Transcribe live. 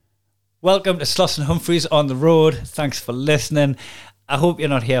Welcome to Sloss and Humphreys on the road. Thanks for listening. I hope you're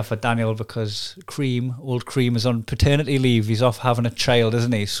not here for Daniel because old Cream is on paternity leave. He's off having a child,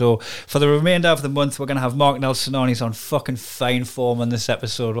 isn't he? So for the remainder of the month, we're going to have Mark Nelson on. He's on fucking fine form on this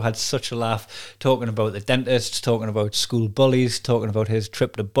episode. We had such a laugh talking about the dentist, talking about school bullies, talking about his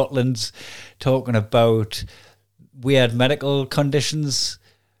trip to Butlins, talking about weird medical conditions,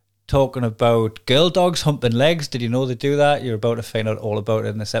 talking about girl dogs humping legs. Did you know they do that? You're about to find out all about it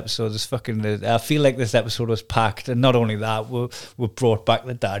in this episode. I feel like this episode was packed, and not only that, we brought back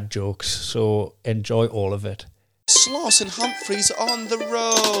the dad jokes, so enjoy all of it. Sloss and Humphreys on the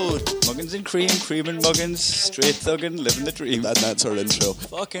road. Muggins and Cream and Muggins, straight thuggin', living the dream. And that's our intro.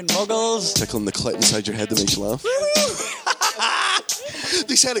 Fucking muggles. Tickling the clit inside your head that makes you laugh.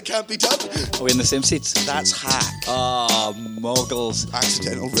 They said it can't be done. Are we in the same seats? That's hack. Ah, muggles.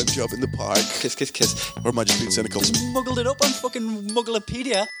 Accidental rib job in the park. Kiss, kiss, kiss. Or am I just being cynical? Muggled it up on fucking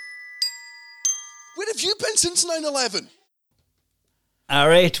Mugglepedia. Where have you been since 9/11?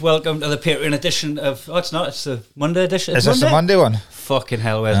 Alright, welcome to the Patreon edition of... Oh, it's not, it's the Monday edition. Is this the Monday one? Fucking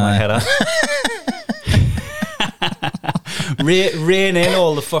hell, where's my head at? Rein in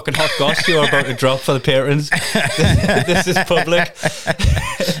all the fucking hot goss you're about to drop for the patrons. This is public.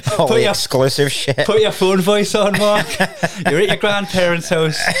 All the exclusive shit. Put your phone voice on, Mark. You're at your grandparents'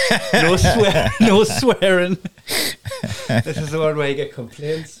 house. No swearing. This is the one where you get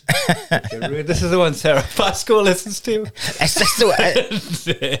complaints. This is the one Sarah Pascoe listens to. It's just the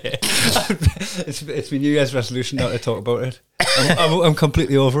It's my New Year's resolution not to talk about it. I'm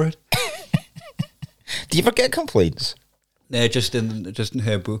completely over it. Do you ever get complaints? No, just in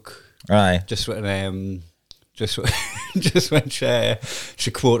her book. Right. Just when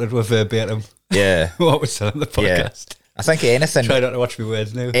she quoted with verbatim. Yeah. What was said on the podcast. Yeah. I think anything. Try not to watch my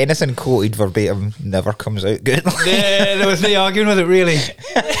words now. Anything quoted verbatim never comes out good. Yeah, there was no arguing with it really.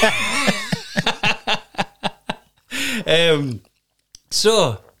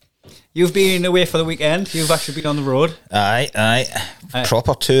 So, you've been away for the weekend. You've actually been on the road. Aye.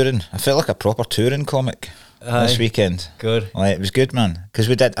 Proper touring. I felt like a proper touring comic this weekend. Good. Like, it was good, man. Because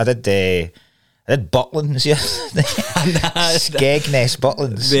I did Butlins yesterday. Skegness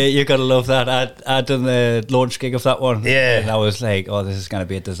Butlins. You gotta love that. I'd done the launch gig of that one. Yeah. And I was like, oh, this is gonna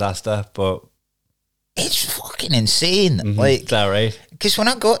be a disaster, but it's fucking insane. Mm-hmm. Like, is that right? Because when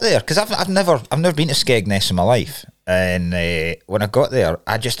I got there, because I've never been to Skegness in my life, and when I got there,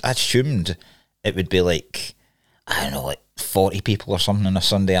 I assumed it would be like, I don't know, like 40 people or something on a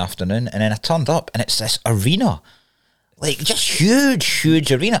Sunday afternoon, and then I turned up and it's this arena, like just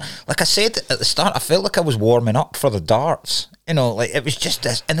huge arena. Like I said at the start, I felt like I was warming up for the darts. You know, like it was just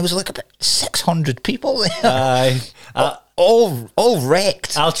this, and there was like about 600 people there. Aye. all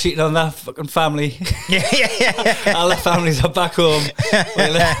wrecked. I'll cheat on that fucking family. Yeah. All the families are back home.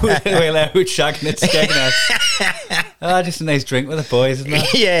 We're out shagging at Skegness. Just a nice drink with the boys, isn't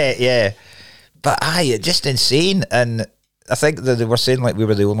it? Yeah. But it's just insane. And I think that they were saying like we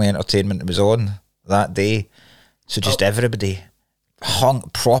were the only entertainment that was on that day. So just everybody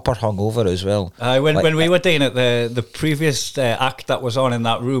proper hungover as well. When we were doing it, the previous act that was on in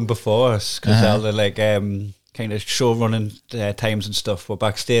that room before us, because all the like kind of show running times and stuff were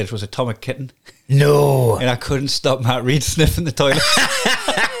backstage, was Atomic Kitten. No. And I couldn't stop Matt Reid sniffing the toilet.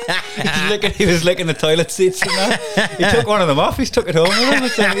 He was licking the toilet seats and that. He took one of them off. He's took it home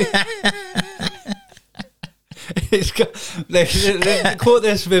with him. He's got, quote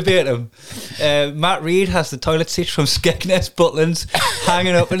this verbatim. Matt Reid has the toilet seat from Skegness Butlins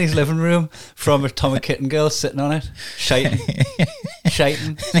hanging up in his living room from Atomic Kitten Girl sitting on it, shiting.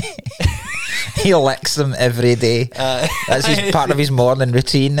 He licks them every day. That's part of his morning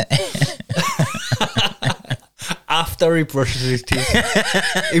routine. After he brushes his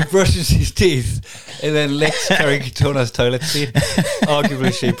teeth, and then licks Kerry Katona's toilet seat.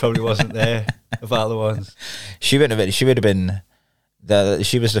 Arguably, she probably wasn't there of all the ones. She would have been.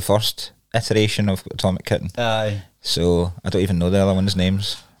 She was the first iteration of Atomic Kitten. Aye. So I don't even know the other one's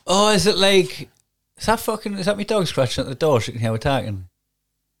names. Oh, is it like? Is that my dog scratching at the door? She can hear we're talking.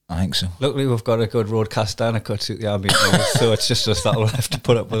 I think so. Luckily, we've got a good roadcaster and a cut suit the ambient noise, so it's just us that'll have to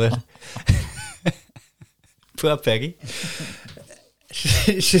put up with it. Poor Peggy.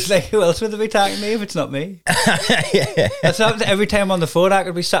 She's like, who else would they be talking to me if it's not me? Yeah. That's what happens every time on the phone. I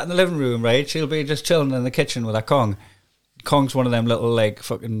could be sat in the living room, right? She'll be just chilling in the kitchen with her Kong. Kong's one of them little like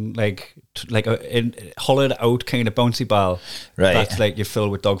fucking like a hollowed out kind of bouncy ball. Right. That's like you fill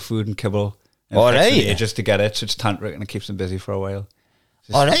with dog food and kibble. All right. Just to get it, so it's tantric and it keeps them busy for a while.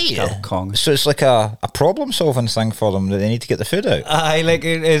 All right. Kong. So it's like a problem-solving thing for them that they need to get the food out. I like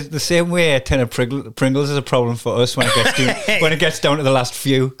it is the same way a tin of Pringles is a problem for us when it gets when it gets down to the last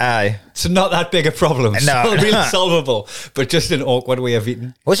few. Aye. It's not that big a problem. It's No. still really solvable, but just an awkward way of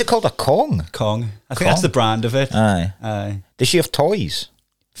eating. What's it called? A Kong? Kong. I think that's the brand of it. Aye. Aye. Does she have toys?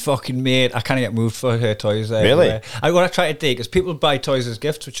 Fucking mate, I can't get moved for her toys there. Really? What I try to do, because people buy toys as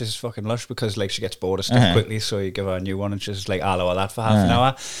gifts, which is fucking lush, because like she gets bored of stuff quickly, so you give her a new one and she's like, I'll allow that for half an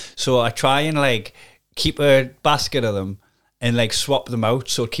hour. So I try and like keep a basket of them and like swap them out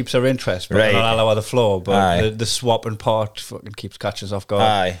so it keeps her interest, but Right. not allow her the floor. Aye. But the swapping part fucking keeps catches off guard.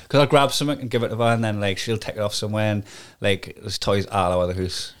 Aye. Because I'll grab something and give it to her, and then like she'll take it off somewhere, and like there's toys all over the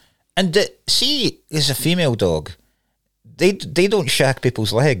house. And see, as a female dog, they don't shag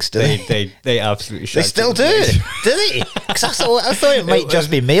people's legs, do they? They absolutely They shag still do, people's legs. do they? Because I thought it might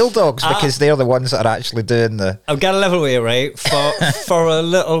just be male dogs because they're the ones that are actually doing the. I've got a level with you, right? For a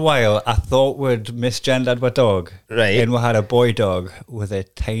little while, I thought we'd misgendered my dog. Right. And we had a boy dog with a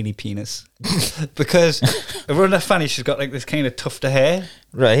tiny penis. Because everyone that's funny, she's got like this kind of tuft of hair.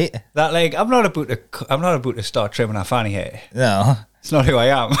 Right. That like, I'm not about to start trimming her fanny hair. No. It's not who I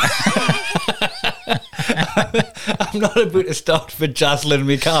am. I'm not about to start vajazzling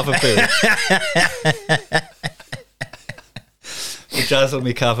me cavapoo. Vajazzle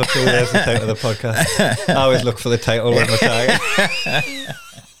me cavapoo, there's the title of the podcast. I always look for the title when we're talking.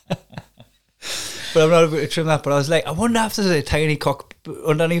 But I'm not about to trim that. But I was like, I wonder if there's a tiny cock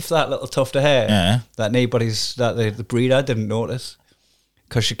underneath that little tuft of hair that the breeder didn't notice.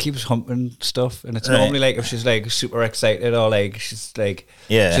 Because she keeps humping stuff, and it's normally like if she's like super excited or like she's like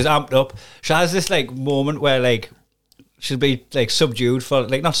she's amped up. She has this like moment where like she'll be like subdued for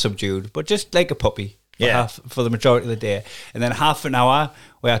like not subdued, but just like a puppy for the majority of the day, and then half an hour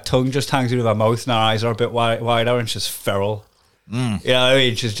where her tongue just hangs out of her mouth and her eyes are a bit wider and she's feral. You know what I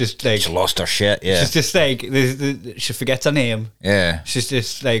mean? She's just like She lost her shit, yeah. She's just like she forgets her name. Yeah. She's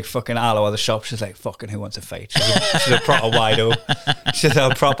just like fucking all over the shop. She's like, fucking who wants a fight? She's a proper wido. She's a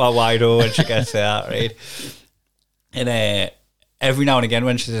proper wido when she gets there, right? And every now and again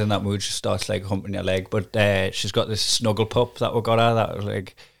when she's in that mood, she starts like humping your leg. But she's got this snuggle pup that we got her that was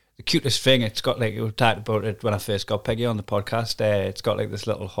like the cutest thing. It's got like, we talked about it when I first got Peggy on the podcast. It's got like this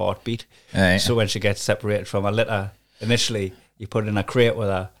little heartbeat. Right. So when she gets separated from her litter, initially you put it in a crate with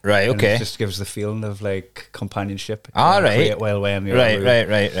her. Right, and okay. it just gives the feeling of like companionship. All right. Crate while wearing the other room.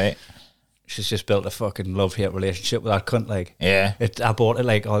 Right. She's just built a fucking love-hate relationship with that cunt. Like, Yeah. I bought it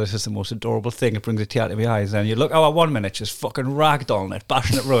like, oh, this is the most adorable thing. It brings a tear to my eyes. And you look, oh, 1 minute, she's fucking ragdolling it,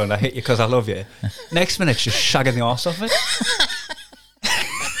 bashing it around. I hate you because I love you. Next minute, she's shagging the arse off it.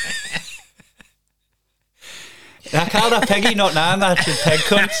 I called her Peggy, not Nan. That she's Peg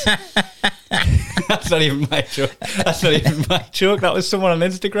cunt. That's not even my joke. That was someone on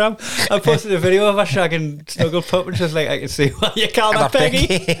Instagram. I posted a video of her shagging snuggle pup, and she's like, I can see why you call her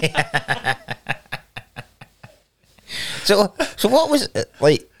Peggy. So what was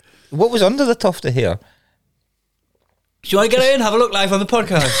like? What was under the tuft of hair? Do you want to get in? Have a look live on the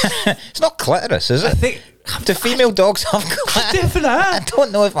podcast. It's not clitoris, is it? I think Do female dogs have clitoris? definitely. I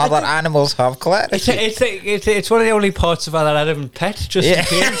don't know if other animals have clitoris. It's one of the only parts of her that I haven't pet, just in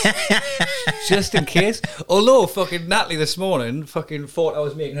case. Just in case. Although fucking Natalie this morning fucking thought I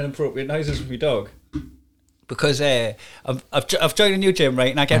was making inappropriate noises with my dog. Because I've joined a new gym,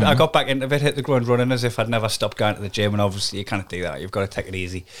 right? And I got back into it, hit the ground running as if I'd never stopped going to the gym. And obviously you can't do that. You've got to take it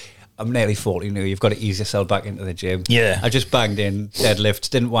easy. I'm nearly 40 now. You've got to ease yourself back into the gym. Yeah. I just banged in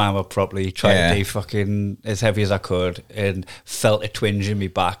deadlifts, didn't warm up properly, tried to do fucking as heavy as I could, and felt a twinge in my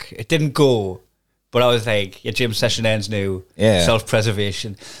back. It didn't go, but I was like, your gym session ends now. Yeah.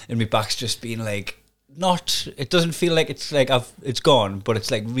 Self-preservation. And my back's just been like, it doesn't feel like it's like it's gone, but it's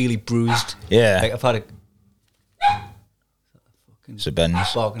like really bruised. Yeah. Like I've had a It's a bins.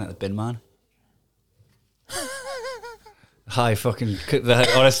 barking at the bin man. Hi, fucking.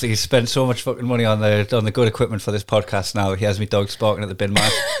 Honestly, he spent so much fucking money on the good equipment for this podcast now. He has me dog barking at the bin man.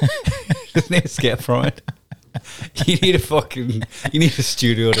 Doesn't need to escape from it. You need a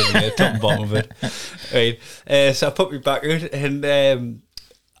studio to the top and bottom of it. Right. So I put me back out, and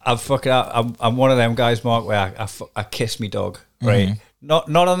I'm one of them guys, Mark, where I kiss me dog, right? Mm-hmm.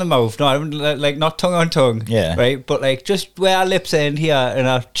 Not on the mouth, not tongue on tongue, yeah, right, but like just where our lips end here and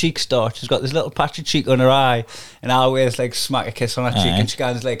our cheek start. She's got this little patch of cheek on her eye, and I always like smack a kiss on her cheek, and she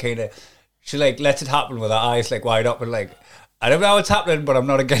kind of like she like lets it happen with her eyes like wide up, and like I don't know what's happening, but I'm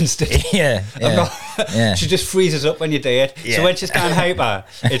not against it. Yeah, I'm not, yeah. She just freezes up when you do it. Yeah. So when she's going hyper,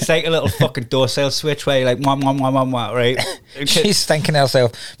 it's like a little fucking door sale switch where you're like, mwah, mwah, mwah, mwah, mwah, right? She's thinking to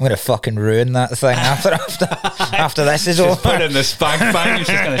herself, I'm going to fucking ruin that thing after this is She's over. put in the spank bang and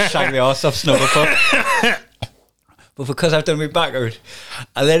she's going to shag the arse off Snugglepuff. But because I've done my back out,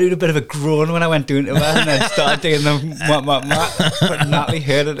 I let out a bit of a groan when I went doing it and then started doing the mwah, mwah, mwah. But Natalie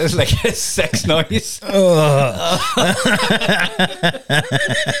heard it as like a sex noise.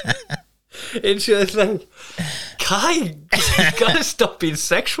 And she was like, Kai, you gotta stop being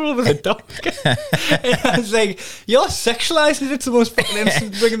sexual with a dog. And I was like, you're sexualizing it. It's the most fucking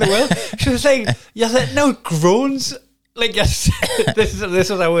innocent thing in the world. She was like, you're letting out groans. Like, this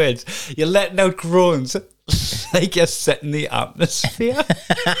is our words. You're letting out groans like you're setting the atmosphere.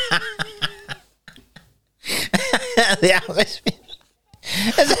 The atmosphere.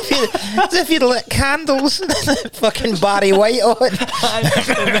 As if you'd lit candles, fucking Barry White on. And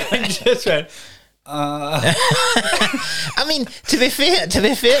then just went, I mean, to be fair to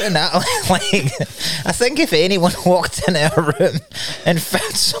Natalie, like, I think if anyone walked into a room and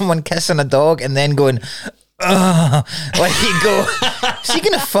found someone kissing a dog and then going, like you go, is he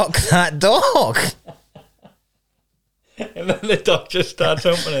gonna fuck that dog? and then the dog just starts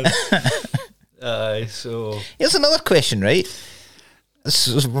humping it. So Here's another question, right? This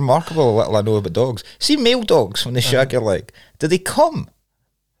is remarkable what little I know about dogs. See male dogs when they shag your leg, do they come?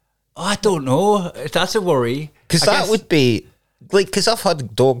 I don't know. That's a worry. Because that would be like, because I've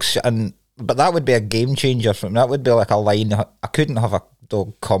had dogs, but that would be a game changer for me. That would be like a line. I couldn't have a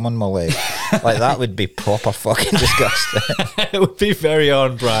dog come on my leg. Like, that would be proper fucking disgusting. It would be very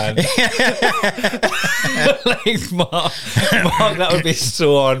on brand. Like Mark, that would be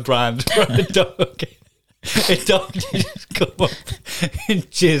so on brand for a dog. A dog to just come up and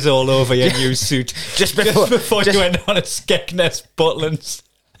jizz all over your new suit Just before you went on a Skegness Butlins.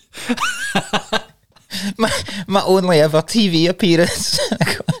 my only ever TV appearance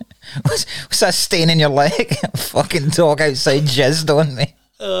was that stain in your leg. A fucking dog outside jizzed on me.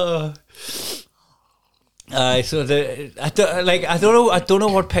 So I don't know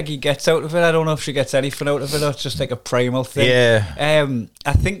what Peggy gets out of it. I don't know if she gets anything out of it, or it's just like a primal thing. Yeah.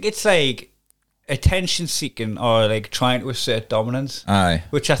 I think it's like attention seeking or like trying to assert dominance. Aye.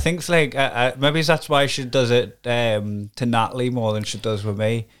 Which I think's like maybe that's why she does it to Natalie more than she does with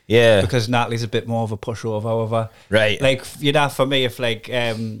me. Yeah. Because Natalie's a bit more of a pushover with her. Right. Like, you know, for me, if like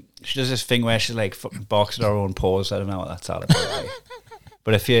she does this thing where she like fucking barks at her own paws, I don't know what that's all about. Like.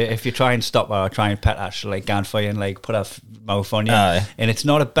 But if you try and stop her or try and pet her, she'll like go for you and like put her mouth on you. Aye. And it's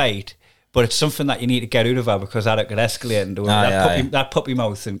not a bite, but it's something that you need to get out of her, because that could escalate into that puppy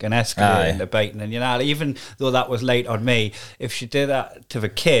mouth and can escalate into biting. And you know, even though that was late on me, if she did that to the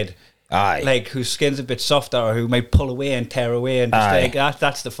kid, like whose skin's a bit softer or who might pull away and tear away and just like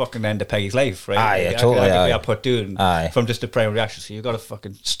that's the fucking end of Peggy's life, right? I put doing from just a primal reaction. So you got to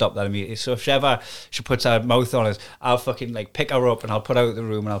fucking stop that immediately. So if she puts her mouth on us, I'll fucking like pick her up and I'll put her out of the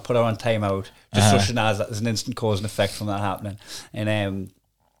room and I'll put her on timeout, just so she knows that there's an instant cause and effect from that happening. And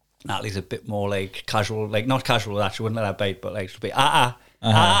Natalie's a bit more like casual, like not casual with that, she wouldn't let her bite, but like she'll be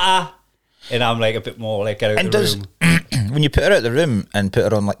and I'm like a bit more like get out of the room. When you put her out of the room and put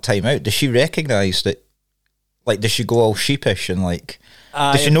her on like timeout, does she recognise that? Like, does she go all sheepish and like?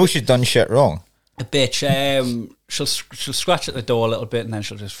 Does she know she's done shit wrong? A bitch. She'll scratch at the door a little bit and then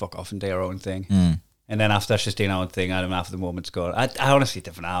she'll just fuck off and do her own thing. And then after she's doing her own thing, I don't know, after the moment's gone. I honestly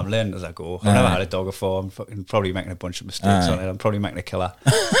different. I'm learning as I go. I've never had a dog before. I'm fucking probably making a bunch of mistakes on it. I'm probably making a killer.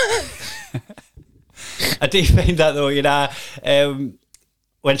 I do find that though, you know.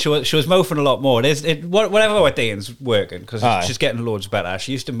 When she was mouthing a lot more, whatever what Diane's working, because she's getting loads better.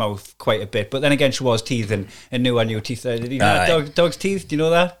 She used to mouth quite a bit, but then again she was teething and knew her new teeth. Did you know dog's teeth? Do you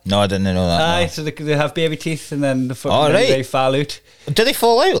know that? No, I didn't know that. So they have baby teeth and then they fall out. Do they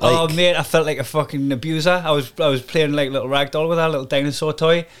fall out? Oh mate, I felt like a fucking abuser. I was playing like little ragdoll with her little dinosaur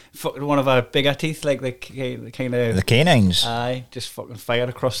toy. Fucking one of her bigger teeth, like the kind of the canines. Just fucking fired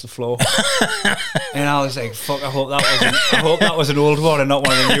across the floor. And I was like, fuck, I hope that was an old one and not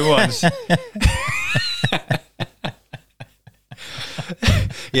one of the new ones.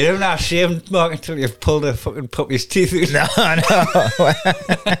 You don't have shame, Mark, until you've pulled a fucking puppy's teeth out. No.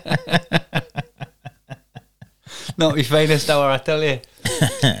 Not my finest hour, I tell you.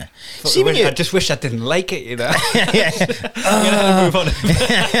 See, I just wish I didn't like it, you know. You're gonna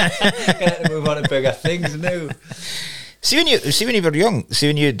have to move on to bigger things now. See when you were young.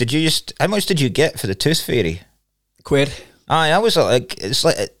 How much did you get for the tooth fairy? £1. I was like, it's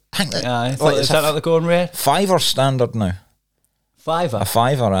like, I think I thought, is that not the going rate? £5 standard now. £5? A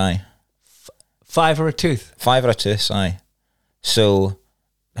 £5, aye. £5 a tooth? £5 a tooth, aye. So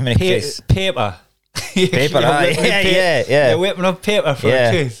how many tooth? Paper. Paper, aye. Yeah. You're whipping up paper for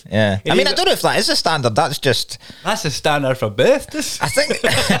a tooth. Yeah. If I mean, you I don't know if that is the standard. That's the standard for birthdays. I think.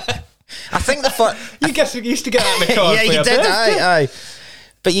 I think the first. You used to get out of the car. Yeah, for you your did. birthday. Aye.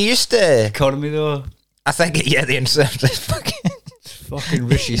 But you used to. Economy though. I think the incentive. Fucking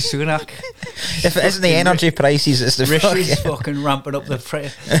Rishi Sunak. If it isn't the energy prices, it's the Rishi's fucking ramping up the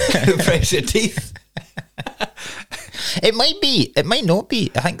price of teeth. It might be. It might not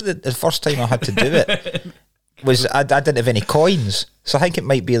be. I think that the first time I had to do it was I didn't have any coins, so I think it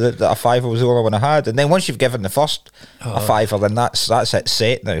might be that a fiver was the only one I had. And then once you've given the first a fiver, then that's it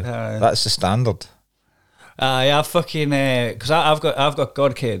set now. That's the standard. Yeah, I've fucking because I've got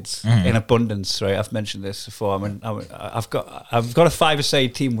godkids in abundance, right? I've mentioned this before. I've got a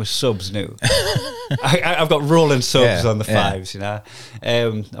 5-a-side team with subs now. I've got rolling subs on the fives, you know.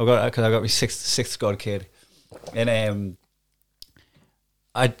 I've got my sixth godkid, and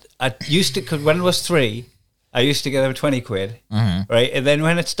I used to, cause when I was 3, I used to give them 20 quid, right? And then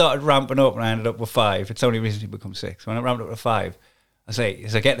when it started ramping up and I ended up with 5, it's only recently become 6. When it ramped up to 5, I say,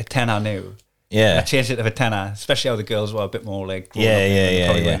 is I get the tenner now. Yeah, I changed it to a tenner, especially how the girls were a bit more like probably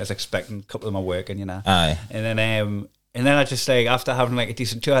weren't as expecting. A couple of them are working, you know. Aye. And then I just like after having like a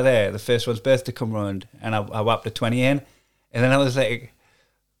decent tour there, the first one's birthday come round, and I whapped a 20 in, and then I was like,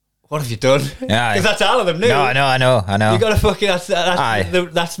 "What have you done?" Because that's all of them new. No, I know. You got to fucking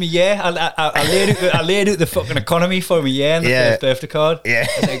that's me. Yeah, I laid out the fucking economy for me. Yeah, in the first birthday card. Yeah,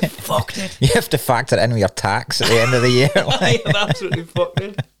 I was like, fucked it. You have to factor in with your tax at the end of the year. I have absolutely fucked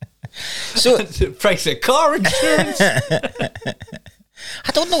it. So price of car insurance. I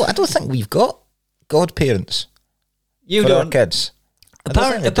don't know. I don't think we've got godparents for our kids.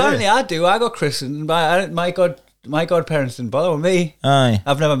 Apparently, I do. I got christened. My godparents didn't bother with me. Aye,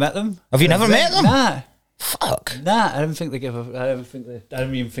 I've never met them. Have you never met them? Nah. Fuck. Nah, I don't think they give a. I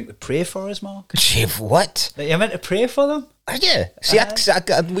don't even think they pray for us, Mark. Gee, what? You're meant to pray for them? Are you? See,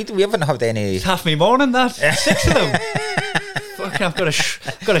 we haven't had any. It's half me morning. That 6 of them. Fucking, I've got a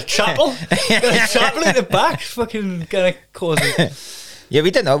chapel. Got a chapel in the back. Fucking gonna cause it. Yeah,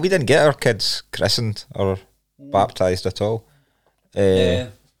 we didn't get our kids christened or baptised at all.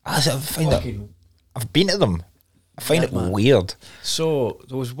 I've been to them. I find it weird. So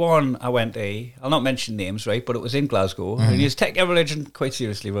there was one I went to. I'll not mention names, right? But it was in Glasgow, and you take their religion quite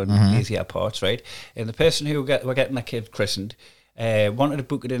seriously around these here parts, right? And the person who were getting a kid christened wanted to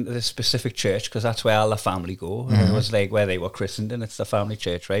book it into this specific church because that's where all the family go. And it was like where they were christened, and it's the family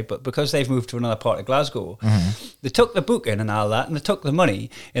church, right? But because they've moved to another part of Glasgow, they took the booking and all that, and they took the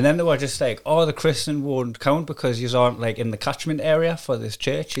money, and then they were just like, "Oh, the christening won't count because you aren't like in the catchment area for this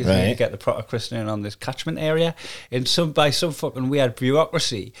church. You need to get the proper christening on this catchment area." And by some fucking weird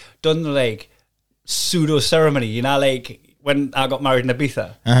bureaucracy, done the like pseudo ceremony, you know, like. When I got married in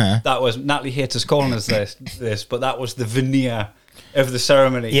Ibiza, that was Natalie hates us calling us this, but that was the veneer of the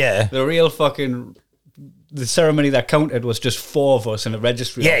ceremony. Yeah, the real fucking the ceremony that counted was just 4 of us in a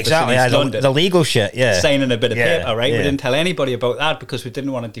registry. Yeah, exactly. In East London, the legal shit. Yeah, signing a bit of paper. Right, we didn't tell anybody about that because we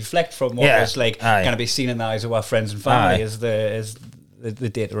didn't want to deflect from what was like going to be seen in the eyes of our friends and family as the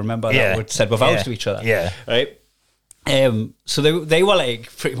day to remember that we said vows to each other. Yeah, right. So they were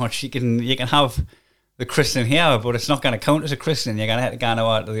like pretty much you can have the christening here, but it's not going to count as a christening. You're going to have to go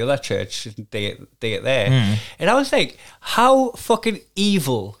out to the other church and do it there. And I was like, how fucking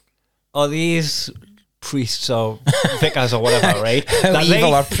evil are these priests or vicars or whatever, right? How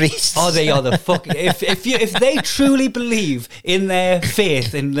evil are priests? Oh, they are the fucking. If they truly believe in their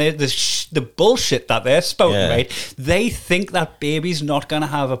faith, in the bullshit that they're spouting, right? They think that baby's not going to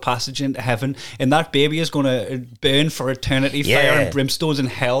have a passage into heaven, and that baby is going to burn for eternity, fire and brimstones in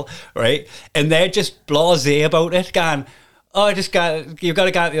hell, right? And they're just blasé about it, going, "Oh, you've got to go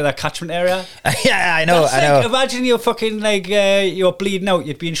to the other catchment area." Yeah, I know. Imagine you're fucking like you're bleeding out,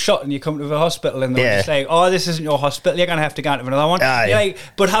 you'd been shot, and you come to the hospital, and they're just like, "Oh, this isn't your hospital. You're gonna have to go to another one." You're like,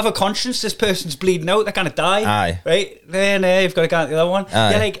 but have a conscience. This person's bleeding out. They're gonna die. Right? Then you've got to go to the other one.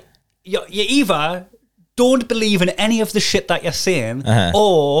 You're like, you either don't believe in any of the shit that you're saying,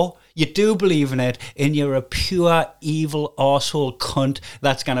 or you do believe in it, and you're a pure evil arsehole cunt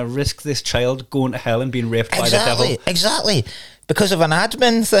that's going to risk this child going to hell and being raped by the devil. Exactly. Because of an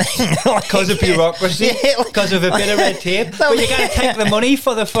admin thing. Because of bureaucracy. Because of a bit of red tape. But you got to take the money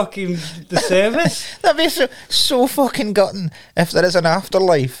for the service. That'd be so fucking gutting if there is an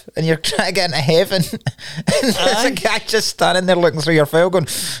afterlife and you're trying to get into heaven and there's a guy just standing there looking through your file going,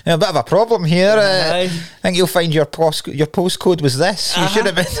 a bit of a problem here. I think you'll find your postcode was this. You should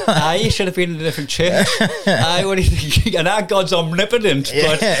have been. You should have been in a different church. What do you think? And our God's omnipotent,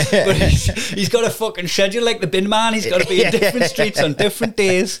 but he's got a fucking schedule like the bin man. He's got to be in different streets on different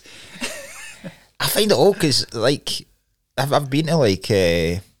days. I find it odd because, like, I've been to, like,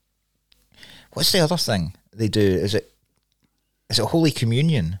 what's the other thing they do? Is it Holy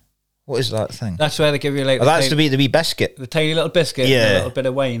Communion? What is that thing? That's where they give you, like, that's the wee biscuit. the tiny little biscuit and a little bit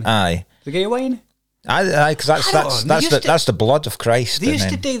of wine. Aye. They give you wine? Aye, because that's the blood of Christ. They used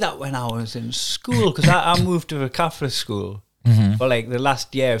to do that when I was in school, because I moved to a Catholic school for like the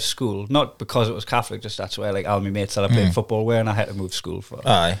last year of school. Not because it was Catholic, just that's where like all my mates that I played football were, and I had to move school for.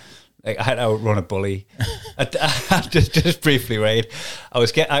 Aye. Like I had to outrun a bully. I just briefly, right?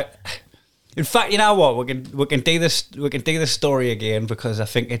 In fact, you know what? We can do this story again, because I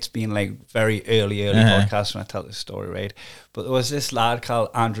think it's been like very early podcast when I tell this story, right? But there was this lad called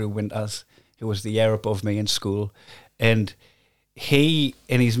Andrew Winters who was the year above me in school, and he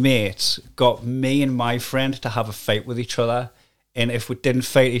and his mates got me and my friend to have a fight with each other, and if we didn't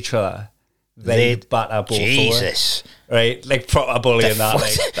fight each other, they'd batter both Jesus. right? Like proper bullying that.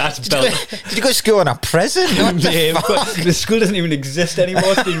 Like, that's did you go to school in a prison? What the school doesn't even exist anymore.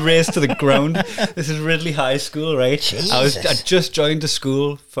 It's been razed to the ground. This is Ridley High School, right? Jesus. I just joined the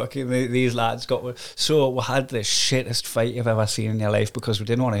school. Fucking these lads got so we had the shittest fight you've ever seen in your life, because we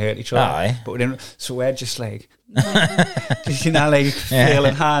didn't want to hurt each other. Aye. But we didn't. So we're just like, you know, like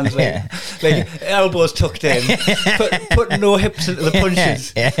flailing hands, like elbows tucked in, putting no hips into the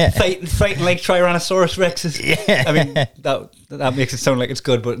punches, fighting like Tyrannosaurus Rexes. I mean, that makes it sound like it's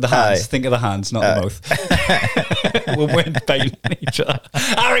good, but the hands, think of the hands, not the mouth. We weren't biting each other.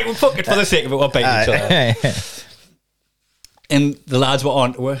 All right, we'll fuck it for the sake of it, we're biting each other. And the lads were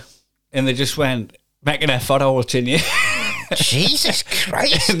onto her, and they just went, make an effort, I'll chin you. Jesus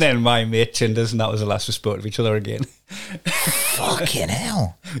Christ. And then my mate chinned us, and that was the last we spoke of each other again. Fucking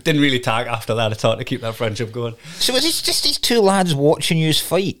hell. Didn't really tag after that at all to keep that friendship going. So was it just these two lads watching you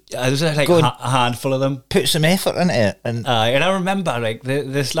fight? There's like a handful of them. Put some effort into it. And I remember like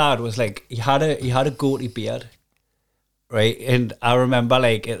this lad was like, he had a goatee beard, right? And I remember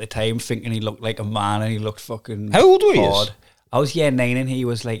like at the time thinking he looked like a man, and he looked fucking How old were you? hard. I was year 9 and he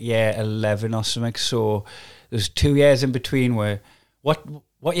was like year 11 or something. So there's 2 years in between where what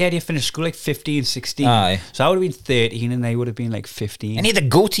year do you finish school? Like 15, 16. Aye. So I would have been 13 and they would have been like 15. And he had a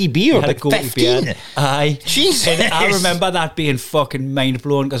goatee beard, He had like a goatee 15. beard. Aye. Jesus. And I remember that being fucking mind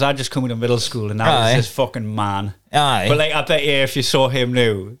blowing, because I'd just come into middle school and I was this fucking man. Aye. But like I bet you if you saw him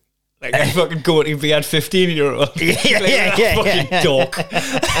now, like a fucking goatee beard 15-year-old. Fucking dork.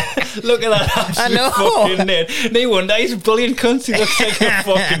 Look at that absolute I know. fucking nerd. No wonder he's a bullying cunt. He looks like a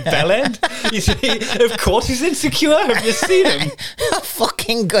fucking bellend. Of course he's insecure. Have you seen him?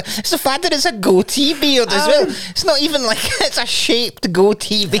 Fucking good. It's the fact that it's a goatee beard as well. It's not even like it's a shaped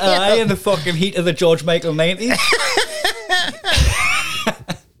goatee beard. Aye, in the fucking heat of the George Michael 90s.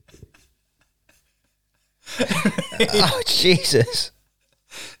 Oh, Jesus.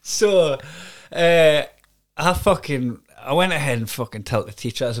 So, I went ahead and fucking told the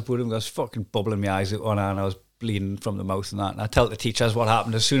teachers about him. I was fucking bubbling my eyes out on her, and I was bleeding from the mouth and that. And I told the teachers what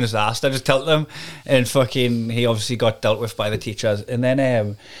happened as soon as they asked. I just told them, and fucking he obviously got dealt with by the teachers. And then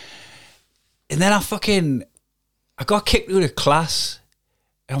I got kicked out of class.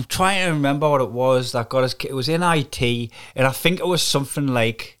 And I'm trying to remember what it was that got us. It was in IT, and I think it was something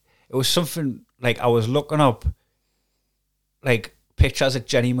like I was looking up like pictures of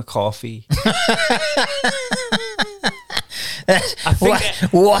Jenny McCarthy.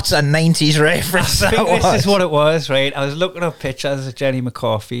 What's a 90s reference? I think this is what it was, right? I was looking up pictures of Jenny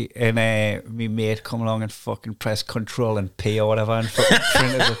McCarthy, and my mate come along and fucking press Control and P or whatever and fucking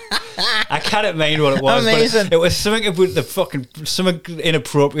printed it. I can't mind what it was. Amazing. But it was something about something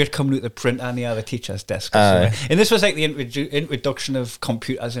inappropriate coming out the printer near the teacher's desk. And this was like the introduction of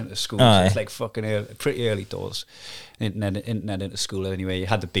computers into school. So it's like fucking pretty early doors. Internet into school anyway. You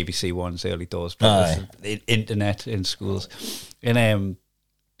had the BBC ones early doors, but the internet in schools. And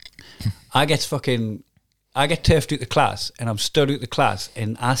I get turfed out the class, and I'm stood out the class,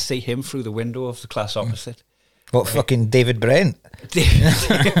 and I see him through the window of the class opposite. What, fucking David Brent? David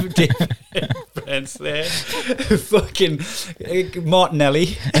Brent's there. Fucking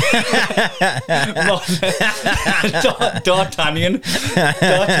Martinelli. D'Artagnan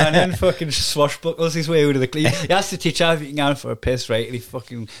fucking swashbuckles his way out of the clean. He asked the teacher if he can go for a piss, right? And he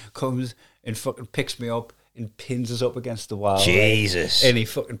fucking comes and fucking picks me up and pins us up against the wall. Jesus. Right? And he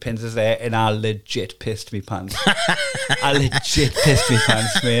fucking pins us there, and I legit pissed me pants. I legit pissed me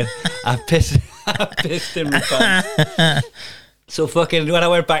pants, mate. I pissed in my pants. So fucking when I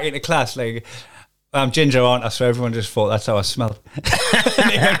went back into class, like I'm ginger, aren't I? So everyone just thought that's how I smelled. They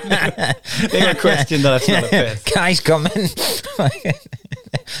even questioned that I smell a piss. Guys coming.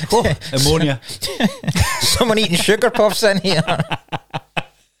 Oh, ammonia. Someone eating sugar puffs in here.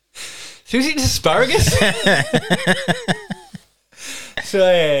 Who's eating asparagus?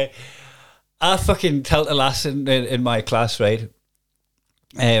 So I fucking tell a lass in my class, right?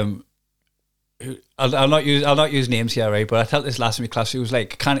 I'll not use names here, right? But I tell this lass in my class who was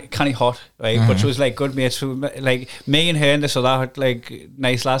like canny hot, right? But she was like good mates. So, like me and her and this other like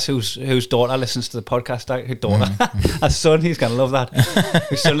nice lass whose daughter listens to the podcast. Her daughter, her son, he's gonna love that.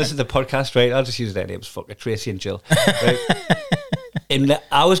 Whose son listens to the podcast, right? I'll just use their names. Fuck it, Tracy and Jill. Right? And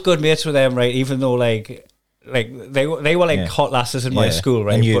I was good mates with them, right? Even though like they were like hot lasses in my school,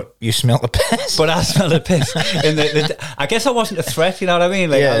 right? And you smelled the piss. But I smelled the piss. And I guess I wasn't a threat, you know what I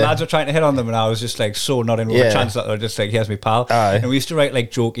mean? Like lads were trying to hit on them, and I was just like so not in with a chance that they were just like, here's me pal. Aye. And we used to write like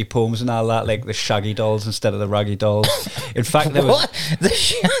jokey poems and all that, like the Shaggy Dolls instead of the Raggy Dolls. In fact, there was What? The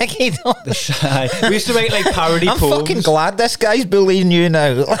Shaggy Dolls? we used to write like parody I'm poems. fucking glad this guy's bullying you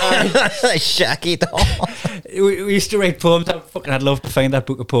now. The Shaggy Doll. We used to write poems. I'd love to find that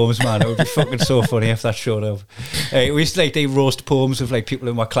book of poems, man. It would be fucking so funny if that showed up. We used to like do roast poems of like people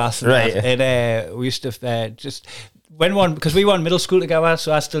in my class, and right? And we used to just because we were in middle school together,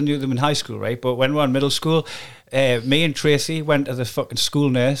 so I still knew them in high school, right? But when we were in middle school, me and Tracy went to the fucking school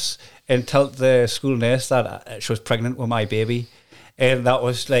nurse and told the school nurse that she was pregnant with my baby. And that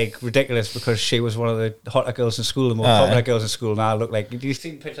was like ridiculous because she was one of the hotter girls in school, the more popular girls in school. And I look like, do you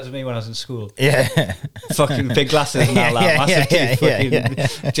see pictures of me when I was in school? Yeah. Fucking big glasses and all that, massive teeth,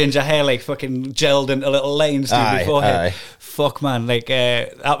 fucking ginger hair, like fucking gelled into little lines beforehand. Fuck, man, like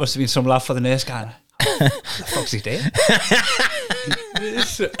that must have been some laugh for the nurse going, what the fuck's he doing?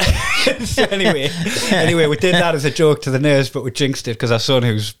 So anyway, we did that as a joke to the nurse, but we jinxed it because our son,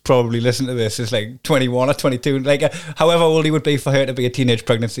 who's probably listening to this, is like 21 or 22, like however old he would be for her to be a teenage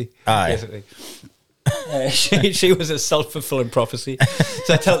pregnancy. Basically. She was a self-fulfilling prophecy.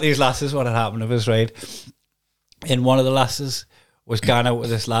 So I tell these lasses what had happened to us, right? And one of the lasses was going out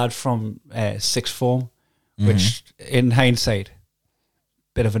with this lad from sixth form, which in hindsight,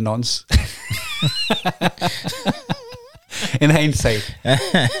 bit of a nonce. In hindsight,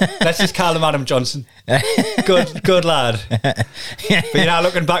 let's just call him Adam Johnson. Good lad. But you're now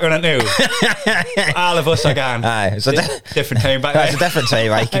looking back on it now. All of us are gone. It's a different time back then. It's a different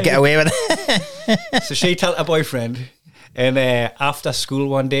time. I could get away with it. So she told her boyfriend, and after school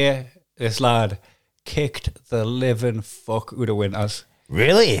one day, this lad kicked the living fuck out of Winters.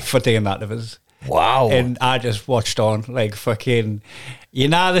 Really? For doing that to us. Wow. And I just watched on like fucking, you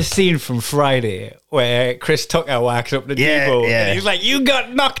know the scene from Friday where Chris Tucker walks up to Debo and he's like, you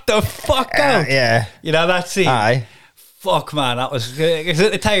got knocked the fuck out. Yeah. You know that scene? Aye. Fuck, man, that was, because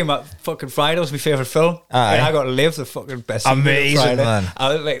at the time, fucking Friday was my favourite film. Aye. And I got to live the fucking best scene. Amazing, man.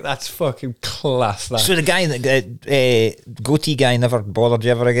 I was like, that's fucking class, that. So the guy, goatee guy never bothered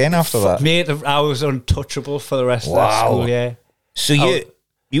you ever again after that? Mate, I was untouchable for the rest of that school, yeah. So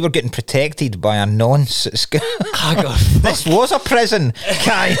you were getting protected by a nonce at school. I got this was a prison,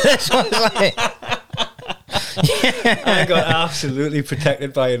 Kai. This was like... I got absolutely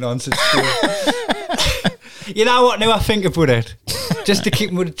protected by a nonce at school. You know what, now I think about it, just to keep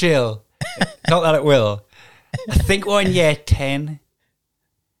him out of jail, not that it will, I think we're in year 10,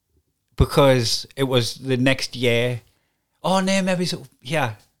 because it was the next year. Oh no, maybe so.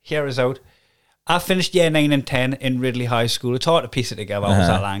 Yeah, here is out. I finished year 9 and 10 in Ridley High School. It's hard to piece it together. I was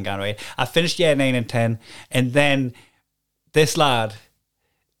that long gone, right? I finished year 9 and 10, and then this lad,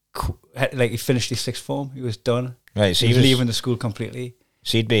 like, he finished his sixth form. He was done. Right, so he was leaving the school completely.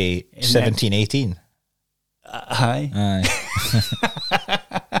 So he'd be 17, 18. Aye.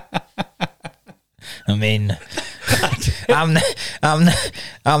 I mean, I'm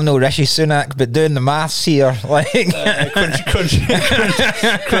no Rishi Sunak, but doing the maths here, like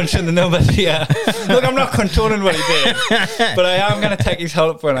crunching the numbers. Yeah, look, I'm not condoning what he did, but I am going to take his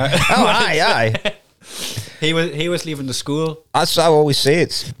help when I. Aye. He was leaving the school. That's what I always say.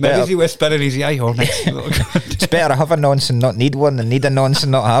 It's maybe he was spelling his eye on it. It's better to have a nonce and not need one than need a nonce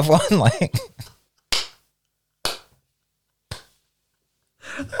and not have one. Like.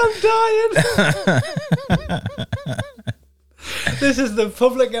 I'm dying. This is the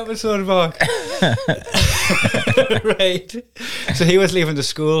public episode, Mark. Right. So he was leaving the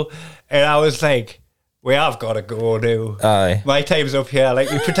school, and I was like, We have got to go now. Aye. My time's up here. Like,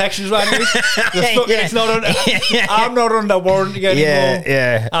 your protection's running. It's not under, I'm not under warranty anymore.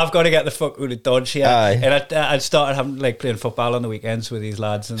 Yeah. I've got to get the fuck out of Dodge here. Aye. And I started having, like, playing football on the weekends with these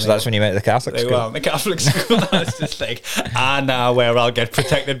lads. And So that's when you went to the Catholic they school. were in the Catholic school. I was just like, now where I'll get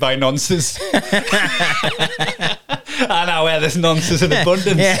protected by nonsense. Now where there's nonsense in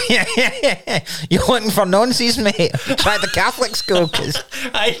abundance. Yeah. You're looking for nonsense, mate. Try the Catholic school, because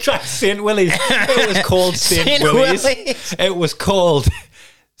I tried St. Willie's. It was called St. Willie's. It was called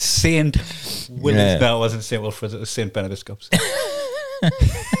St. Willie's. Yeah. No, it wasn't St. Wilfrid's. It was St. Benedict's Cups.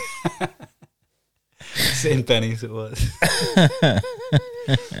 St. Benny's it was.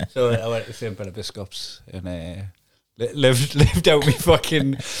 So I went to St. Benedict's Cups and lived out me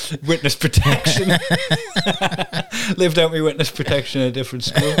fucking witness protection. Lived out me witness protection in a different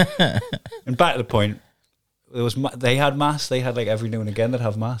school. And back to the point, they had mass. They had like every now and again they'd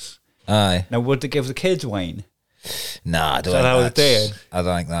have mass. aye. Now would they give the kids wine? Nah, I don't that how think they that's... did? I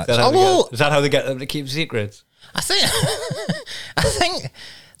don't think that's... Is that, how they Although, is that how they get them to keep secrets? I think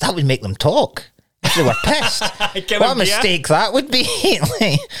that would make them talk. If they were pissed. What a mistake that would be.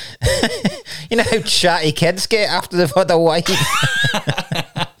 Like, you know how chatty kids get after they've had a wine?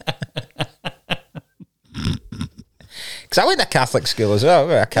 Because I went to Catholic school as well. I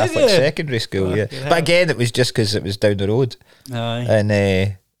went to a Catholic secondary school, yeah. But again, it was just because it was down the road. Aye. And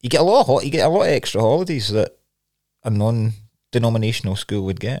you get a lot of extra holidays that a non-denominational school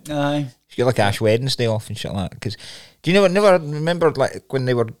would get. Aye. You get like Ash Wednesday off and shit like that. Because do you know? I never remembered like when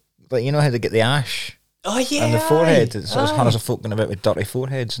they were like, you know how they get the ash Oh yeah. on the forehead. So there's aye. hundreds of folk going about with dirty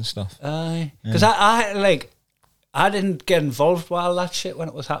foreheads and stuff. Aye. Because I didn't get involved with all that shit when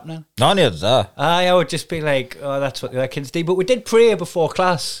it was happening. No, neither did I. I would just be like, oh, that's what the other kids do. But we did pray before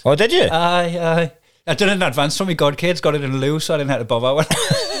class. Oh, did you? Aye. I did it in advance for me god kids, got it in lieu, so I didn't have to bother when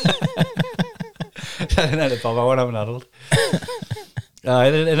I didn't have to bother when I'm an adult.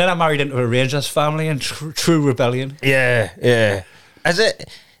 And then I married into a Rangers family in true rebellion. Yeah. Is it?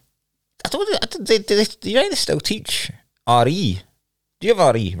 I don't know. Do you either still teach RE? Do you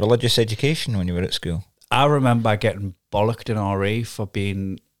have RE, religious education, when you were at school? I remember getting bollocked in RE for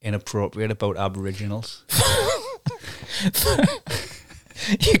being inappropriate about Aboriginals.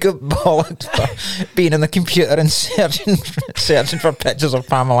 You got bollocked for being on the computer and searching for pictures of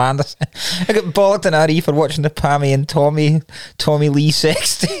Pamela Anderson. I got bollocked in RE for watching the Pammy and Tommy Lee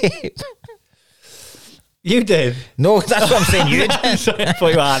sex tape. You did? No, that's what I'm saying. You did. Sorry, I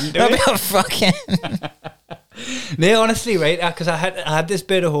thought you hadn't. That'd be a fucking... No, honestly, right? Because I had this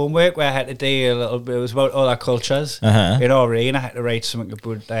bit of homework where I had to do a little bit. It was about other cultures in RE, and I had to write something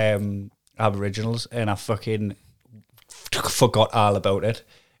about Aboriginals, and I fucking forgot all about it.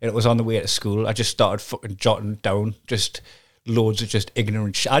 And it was on the way to school. I just started fucking jotting down just loads of just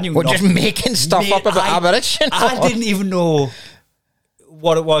ignorant shit. I knew just making stuff up about Aboriginals. I didn't even know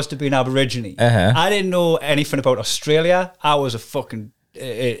what it was to be an Aborigine. I didn't know anything about Australia. I was a fucking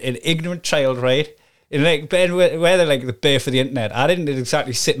an ignorant child, right? And like where they're like the bear for the internet. I didn't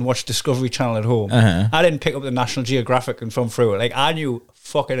exactly sit and watch Discovery Channel at home. I didn't pick up the National Geographic and thumb through it. Like I knew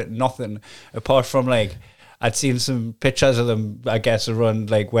fucking nothing apart from like I'd seen some pictures of them, I guess, around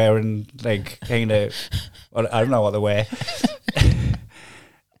like wearing like kind of I don't know what they wear.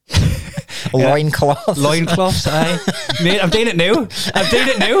 Loincloths. Loincloths, aye. Mate, I'm doing it now.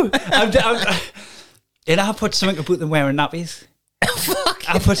 And I put something about them wearing nappies.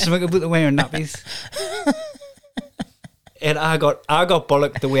 I put something about them wearing nappies. And I got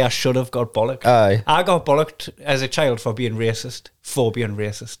bollocked the way I should have got bollocked. Aye. I got bollocked as a child for being racist.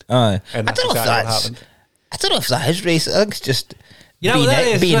 Aye. And that's exactly what happened. I don't know if that is racist. I think it's just You know what that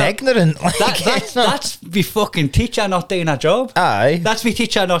is? being Well, ignorant. Like, that's me fucking teacher not doing a job. Aye. That's me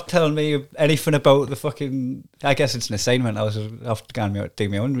teacher not telling me anything about the fucking... I guess it's an assignment. I was off to do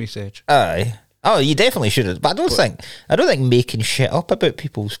my own research. Aye. Oh, you definitely should have. But I don't think making shit up about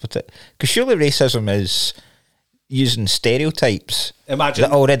people's... Because surely racism is using stereotypes Imagine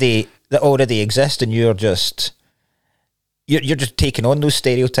that already exist, and you're just taking on those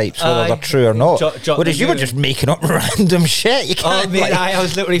stereotypes, whether they're true or not. Whereas you were just making up random shit. You can't, mate, I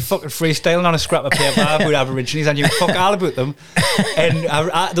was literally fucking freestyling on a scrap of paper about Aborigines. I knew fuck all about them. And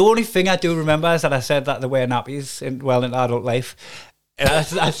the only thing I do remember is that I said that they wear nappies in adult life. And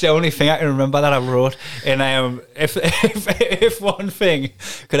that's the only thing I can remember that I wrote. And if one thing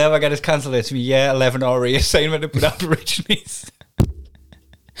could ever get us cancelled, it's me year 11 RE assignment about Aborigines.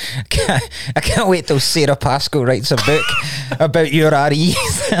 I can't wait till Sarah Pascoe writes a book about your RE,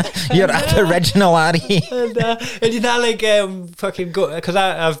 your Aboriginal RE. And you know, like, fucking go, because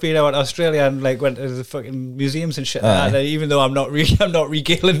I've been out in Australia and like went to the fucking museums and shit. Like that, and even though I'm not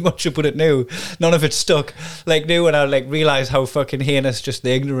regaling much about it now, none of it stuck. Like now, when I like realise how fucking heinous just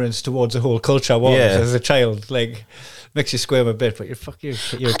the ignorance towards the whole culture was as a child, like. Makes you squirm a bit, but you're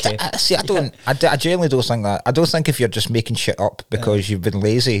okay. I genuinely don't think that. I don't think if you're just making shit up because you've been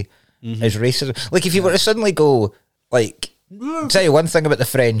lazy is racism. Like if you were to suddenly go, like, tell you one thing about the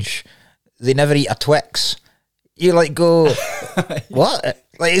French, they never eat a Twix. You like go, what?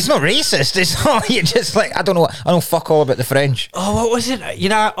 Like it's not racist. It's not. You're just like I don't know. I don't fuck all about the French. Oh, what was it? You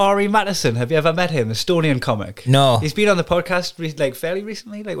know, Ari Mattison. Have you ever met him? The Estonian comic. No. He's been on the podcast like fairly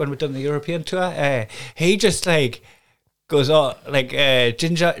recently, like when we've done the European tour. He just like. Goes, oh, like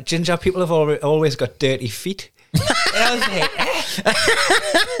ginger people have always got dirty feet. And I was like,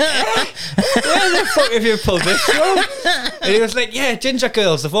 where the fuck have you pulled this from? And he was like, yeah, ginger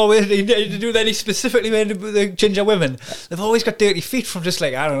girls, they've always, he specifically made the ginger women, they've always got dirty feet from just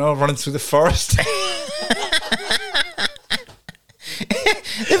like, I don't know, running through the forest.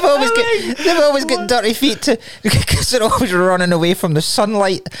 They've always got dirty feet because they're always running away from the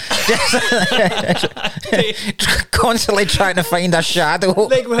sunlight, constantly trying to find a shadow.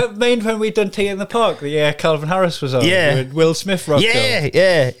 Like when we done Tea in the Park, the Calvin Harris was on. Yeah, Will Smith rocked up.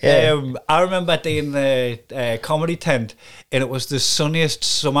 Yeah. I remember doing the comedy tent, and it was the sunniest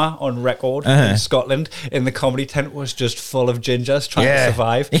summer on record in Scotland, and the comedy tent was just full of gingers trying to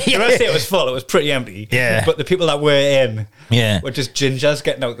survive. When I say it was full, it was pretty empty. Yeah, but the people that were in, were just gingers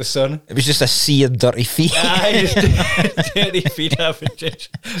getting out the sun. It was just a sea of dirty feet. Just dirty feet having ginger,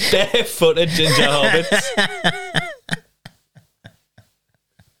 barefooted ginger hobbits.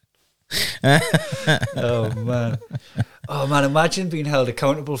 Oh man, imagine being held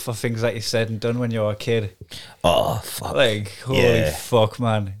accountable for things that you said and done when you were a kid. Oh fuck. Like holy fuck,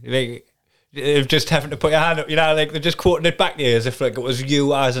 man. Like just having to put your hand up, you know, like they're just quoting it back to you as if like it was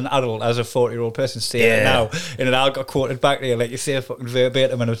you as an adult, as a 40-year-old person saying it now, and it all got quoted back to you like you say a fucking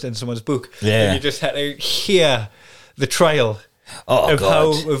verbatim when it's in someone's book. And you just had to hear the trial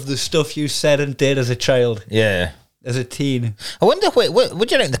of the stuff you said and did as a child. Yeah. As a teen. I wonder what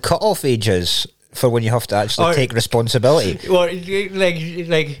do you think the cut-off age is for when you have to actually take responsibility? Or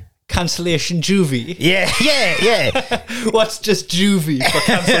like cancellation juvie. Yeah. What's just juvie for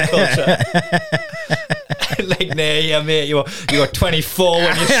cancel culture? Like, nah, yeah, mate, you were 24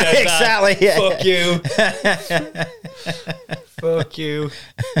 when you said exactly, that. Fuck you.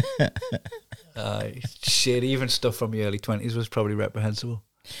 Shit, even stuff from the early 20s was probably reprehensible.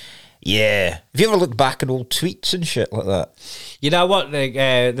 Yeah. Have you ever looked back at old tweets and shit like that? You know what? Like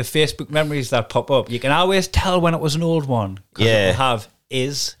the Facebook memories that pop up, you can always tell when it was an old one. Yeah. It will have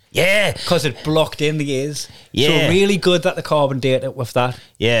is. Yeah. Because it blocked in the is. Yeah. So really good that the carbon date it with that.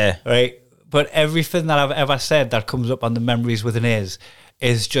 Yeah. Right? But everything that I've ever said that comes up on the memories with an is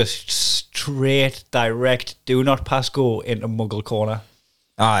just straight, direct, do not pass go into Muggle corner.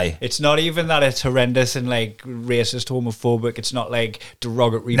 Aye. It's not even that it's horrendous and like racist, homophobic. It's not like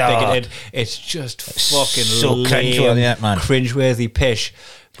derogatory, bigoted. It's just fucking so lame, cringeworthy pish.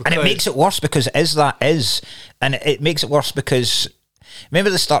 And it makes it worse because and it makes it worse because remember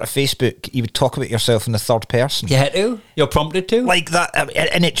at the start of Facebook, you would talk about yourself in the third person. You had to. You're prompted to. Like that,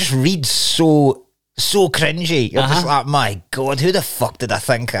 and it just reads so cringy. You're just like, my God, who the fuck did I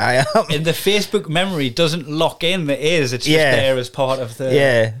think I am? And the Facebook memory doesn't lock in the is. It's just there as part of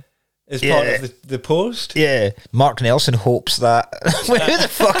the part of the post. Yeah, Mark Nelson hopes that. Who the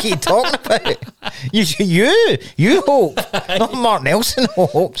fuck are you talking about? You hope, not Mark Nelson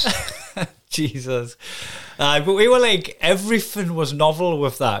hopes. Jesus. But we were like, everything was novel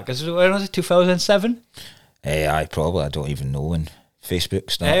with that. Because when was it, 2007? I don't even know when Facebook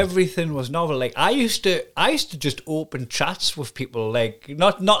started. Everything was novel. Like I used to just open chats with people, like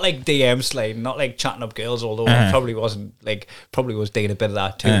not like DM sliding, not like chatting up girls, although I probably was doing a bit of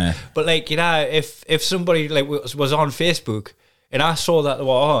that too. But like, you know, if somebody like was on Facebook and I saw that they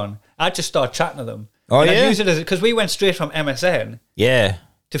were on, I'd just start chatting to them. Oh, and yeah? I'd use it as, because we went straight from MSN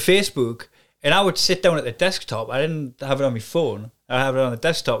to Facebook, and I would sit down at the desktop. I didn't have it on my phone. I have it on the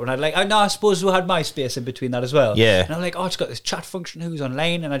desktop, and I'd like, I suppose we had MySpace in between that as well. Yeah. And I'm like, it's got this chat function, who's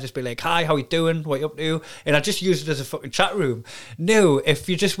online? And I'd just be like, hi, how you doing? What you up to? And I just used it as a fucking chat room. No, if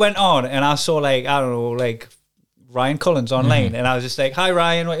you just went on and I saw like, I don't know, like Ryan Collins online, and I was just like, hi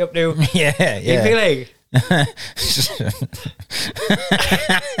Ryan, what you up to? Yeah. You'd be like...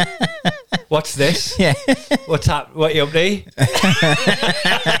 What's this? Yeah. What you up to?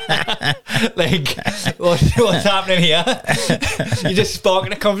 Like, what's happening here? You're just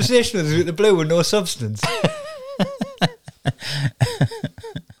sparking a conversation with us with the blue with no substance.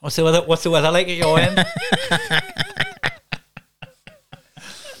 What's the weather like at your end?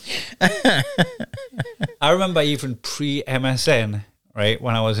 I remember even pre-MSN, right,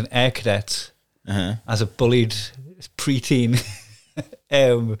 when I was an Air Cadet, as a bullied preteen,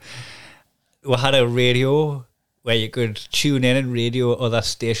 we had a radio where you could tune in and radio other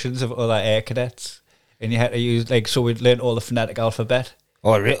stations of other Air Cadets, and you had to use, like, so we'd learn all the phonetic alphabet.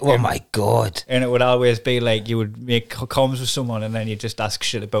 Oh my God. And it would always be like, you would make comms with someone and then you just ask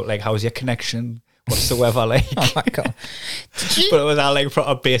shit about, like, how's your connection? What's the weather like? Oh my God. But it was all, like,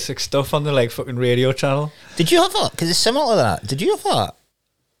 proper basic stuff on the, like, fucking radio channel. Did you have that? Because it's similar to that. Did you have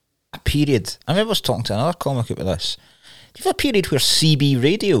a period? I remember I was talking to another comic about this. Did you have a period where CB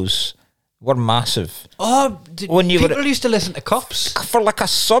radios were massive? Oh, When you people were- used to listen to cops. For like a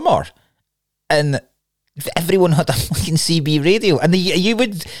summer, and everyone had a fucking CB radio, and you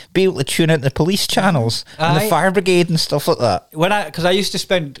would be able to tune into the police channels and the Aye. fire brigade and stuff like that. Because I used to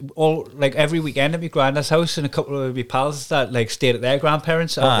spend every weekend at my granddad's house, and a couple of my pals that, like, stayed at their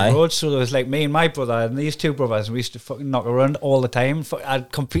grandparents out Aye. the road. So there was, like, me and my brother and these two brothers, and we used to fucking knock around all the time. I'd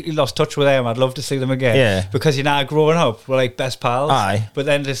completely lost touch with them. I'd love to see them again. Yeah. Because, you know, growing up, we're like best pals. Aye. But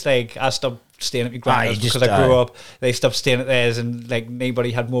then just, like, I stopped staying at my granddad's just because I grew aye. up. They stopped staying at theirs, and, like,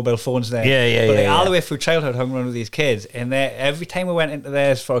 nobody had mobile phones then. Yeah, But, like, yeah, all yeah. the way through childhood, hung around with these kids, and every time we went into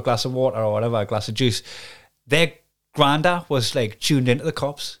theirs for a glass of water or whatever, a glass of juice, their granddad was, like, tuned into the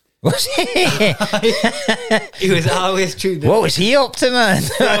cops. Was he? He was always tuned in. What was he up to, man?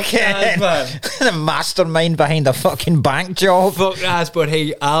 Fuck ass, man. The mastermind behind the fucking bank job. Fuck ass, but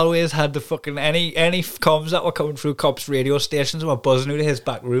he always had the fucking any comms that were coming through cops' radio stations were buzzing out of his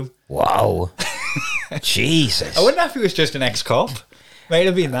back room. Wow. Jesus. I wonder if he was just an ex-cop. Might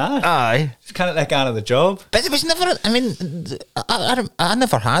have been that. Aye. It's kind of like out of the job. But it was never, I mean, I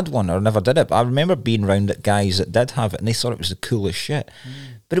never had one or never did it, but I remember being round at guys that did have it and they thought it was the coolest shit.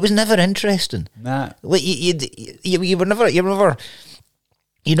 But it was never interesting. Nah. Like, you were never, you never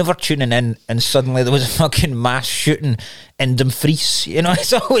tuning in and suddenly there was a fucking mass shooting in Dumfries. You know,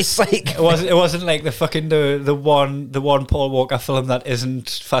 it's always like... It wasn't like the fucking the one Paul Walker film that isn't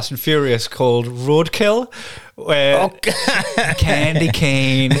Fast and Furious called Roadkill, where Candy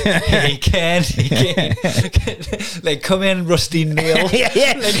Cane, hey Candy Cane, like, come in Rusty Nail. Yeah.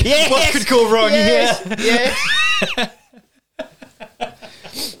 Like, Yes. what could go wrong here? Yeah.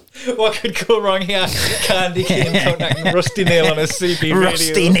 What could go wrong here? Candy Cane contacting Rusty Nail on a CB radio.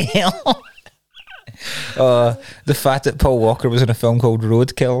 Rusty Nail. The fact that Paul Walker was in a film called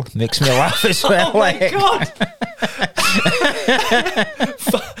Roadkill makes me laugh as well. Oh my god!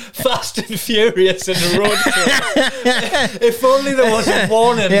 Fast and Furious and Roadkill. If only there was a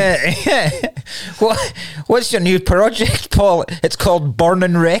warning. Yeah. What's your new project, Paul? It's called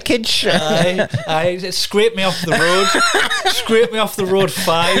Burning Wreckage. I scrape me off the road. Scrape me off the road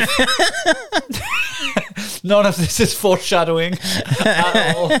 5. None of this is foreshadowing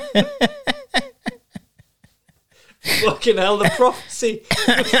at all. Fucking hell, the prophecy.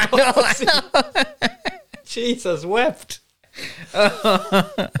 The prophecy. Jesus wept.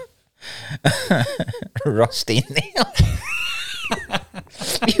 Rusty Nail.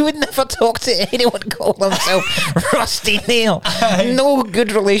 You would never talk to anyone call himself Rusty Nail. No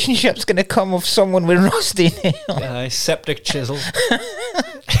good relationship's going to come of someone with Rusty Nail. Septic chisel.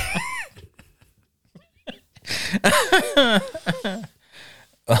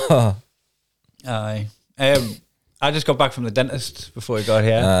 Aye. I just got back from the dentist before we got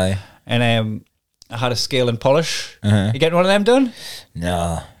here. Aye. And I had a scale and polish. Uh-huh. You getting one of them done?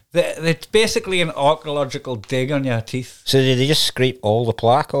 No. It's basically an archaeological dig on your teeth. So did they just scrape all the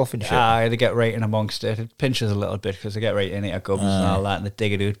plaque off and shit? Aye, they get right in amongst it. It pinches a little bit because they get right in it, gums and all that, and they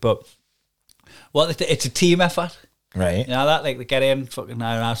dig it out. But it's a team effort. Right. You know that? Like, they get in, fucking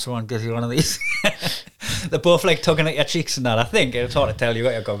now someone gives you one of these. They're both, like, tugging at your cheeks and that. I think it's hard to tell. You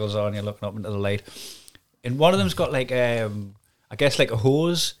got your goggles on, you're looking up into the light. And one of them's got, like, I guess, like a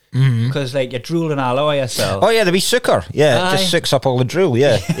hose. Because, like, you're drooling all over yourself. Oh, yeah, the wee sucker. Yeah, it just Aye. sucks up all the drool.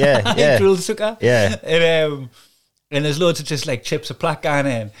 Yeah, yeah. Drool sucker. Yeah. And there's loads of just, like, chips of plaque going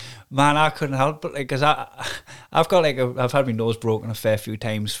in. Man, I couldn't help it, like, because I've got, like, I've had my nose broken a fair few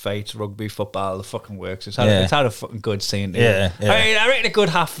times, fights, rugby, football, the fucking works. It's had a fucking good scene. Yeah. I reckon a good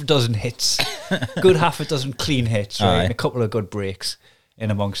half a dozen hits. Good half a dozen clean hits, right? Aye. And a couple of good breaks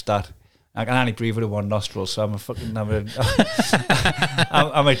in amongst that. I can only breathe with one nostril, so I'm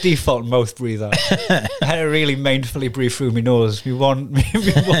a default mouth breather. I had to really mindfully breathe through my nose. Me one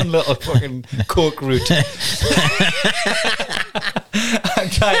little fucking coke route. I'm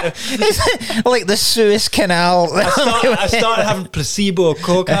trying to, like the Suez Canal. I started having placebo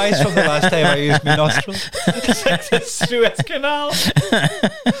coke eyes from the last time I used my nostril. It's like the Suez Canal.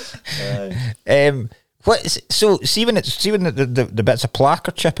 So see when the bits of plaque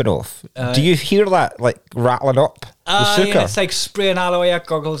are chipping off, do you hear that like rattling up the sukkah? Yeah, it's like spraying aloe at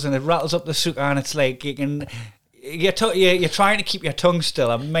goggles and it rattles up the sukkah, and it's like you're trying to keep your tongue still.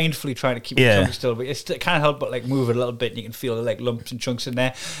 I'm mindfully trying to keep your tongue still, but it can't help but like move it a little bit, and you can feel the like lumps and chunks in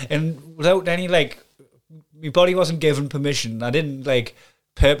there, and without any like, my body wasn't given permission. I didn't like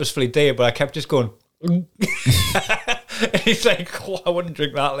purposefully do it, but I kept just going. And he's like, oh, I wouldn't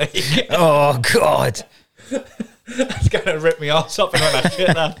drink that. Like, oh God, that's gonna rip me arse up when I shit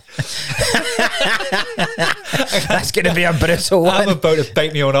that. That's gonna be a brutal one. I'm about to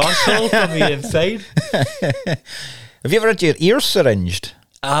bite my own arsehole from the inside. Have you ever had your ears syringed?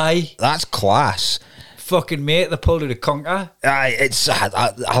 Aye, That's class. fucking mate, they pulled out a conker. Aye,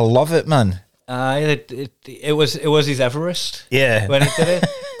 I love it, man. Aye, it was his Everest. Yeah. When he did it,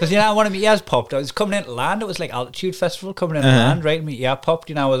 because one of my ears popped. I was coming into land. It was like Altitude Festival coming into land, right? And my ear popped,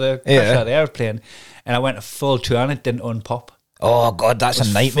 with the pressure of the airplane, and I went a full tour and it didn't unpop. Oh God, that's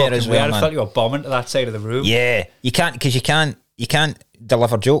a nightmare as well, I man. felt you were bombing to that side of the room. Yeah, you can't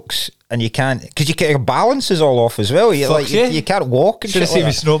deliver jokes, and you can't because your balance is all off as well. You can't walk and Should shit.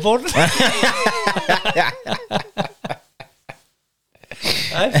 have seen me snowboarding.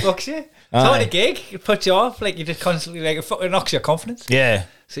 Aye, fucks you. So at a gig, it puts you off. Like you just constantly it fucking knocks your confidence. Yeah.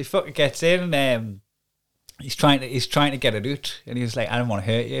 So he fucking gets in and he's trying to get it out, and he was like, I don't want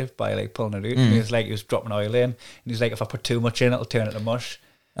to hurt you by like pulling it out. And he was like, he was dropping oil in, and he was like, if I put too much in, it'll turn it to mush.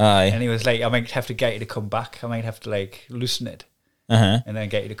 Aye. And he was like, I might have to get you to come back. I might have to like loosen it, Uh-huh. and then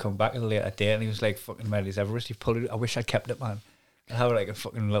get you to come back at a later date. And he was like, fucking Meredith Everest, you pulled it. I wish I'd kept it, man. I have like a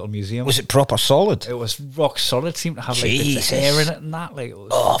fucking little museum. Was it proper solid? It was rock solid. It seemed to have like bits Jesus. of air in it and that. Like it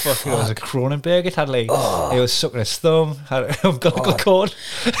was, it was a Cronenberg. It had like it was sucking his thumb. Had an umbilical cord.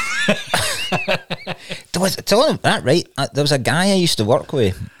 Telling that right. There was a guy I used to work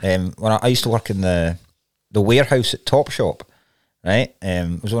with when I used to work in the warehouse at Topshop. Right,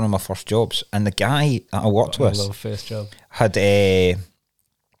 it was one of my first jobs, and the guy that I worked with, Love first job. had he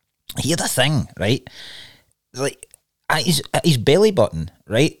had a thing, right? Like at his belly button,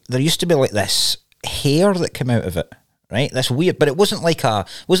 right? There used to be like this hair that came out of it, right? That's weird, but it wasn't the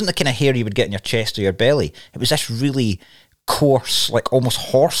kind of hair you would get in your chest or your belly. It was this really coarse, like almost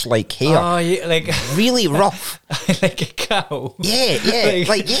horse-like hair. Oh, yeah, like really rough, like a cow. Yeah,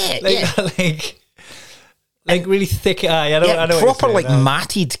 like really thick. I know. I know. Proper like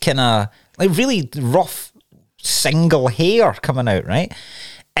matted kind of like really rough single hair coming out, right?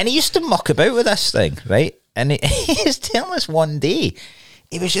 And he used to muck about with this thing, right? And he was telling us one day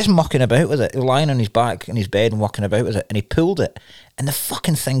he was just mucking about with it, lying on his back in his bed and mucking about with it, and he pulled it, and the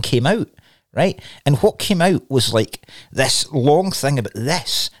fucking thing came out, right? And what came out was like this long thing about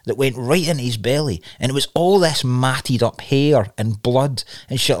this that went right into his belly, and it was all this matted up hair and blood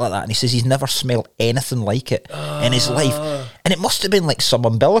and shit like that. And he says he's never smelled anything like it in his life, and it must have been like some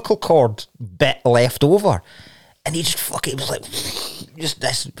umbilical cord bit left over, and he just fucking, it was like just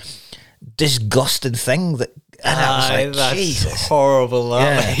this disgusting thing that, and I was like, that's Jesus, horrible.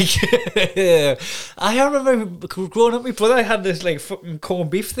 That, Yeah. like. I remember growing up, my brother had this like fucking corned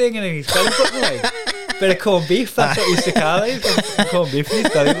beef thing in his belly button, like bit of corned beef. That's what he used to call it. Corned beef in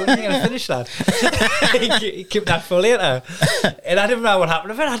his belly button. You're gonna finish that. he kept that for later, and I didn't know what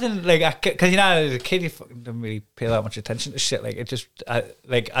happened to it. I didn't because as a kid, you fucking didn't really pay that much attention to shit. Like it just,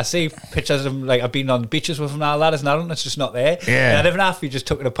 I see pictures of him. Like I've been on the beaches with him and all that. As an adult, it's just not there. Yeah. And I didn't know if he just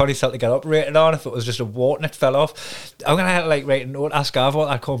took it upon himself to get operated on. If it was just a wart and it fell off. I'm gonna have to write a note, ask Gav what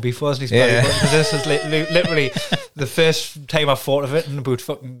that corned beef was in his belly button, because this is literally the first time I thought of it in about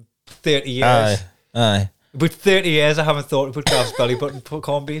fucking 30 years. Aye. About 30 years I haven't thought about Gav's belly button for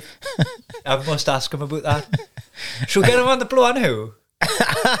corned beef. I must ask him about that. Should we get him on the blower now?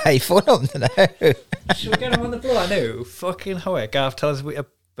 Aye, phone him now. Should we get him on the blower now? Fucking how Gav, tell us about your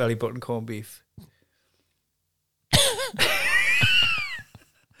belly button corned beef.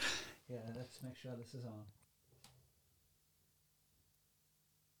 Yeah, let's make sure this is on.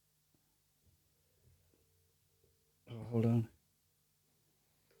 Oh, hold on.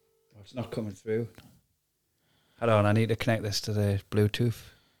 Oh, it's not coming through. Hold on, I need to connect this to the Bluetooth.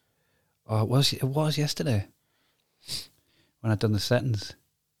 Oh, it was yesterday when I'd done the settings.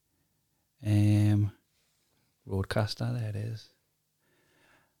 Roadcaster, there it is.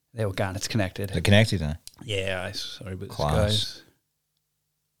 There we go. It's connected. Is it connected now? Yeah, sorry about Class. this, guys.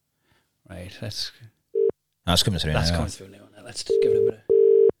 Right, that's Coming through now. coming through now. Let's just give it a bit of...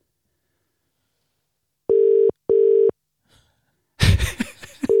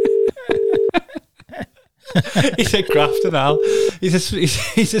 He's a grafter now. He's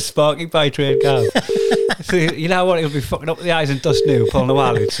a sparky by trade, Gav. So you know what? He'll be fucking up with the eyes and dust new, pulling a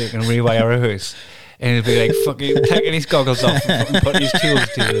wallet so he can rewire a house. And he'll be like fucking taking his goggles off and fucking putting his tools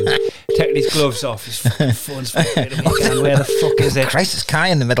to taking his gloves off. His fucking phone's fucking where the fuck is it? Christ, it's Kai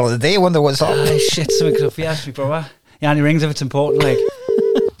in the middle of the day. I wonder what's up. Oh shit, something's up. He asked me, brother. He only rings if it's important, like.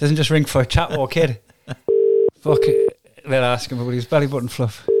 Doesn't just ring for a chat or a kid. Fuck it. They'll ask him about his belly button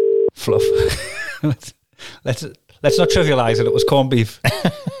fluff. Let's not trivialise it. It was corned beef.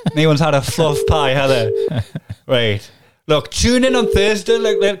 No one's had a fluff pie, have they? Right. Look, tune in on Thursday.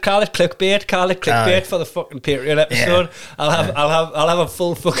 Like, call it clickbait for the fucking Patreon episode. Yeah. I'll have a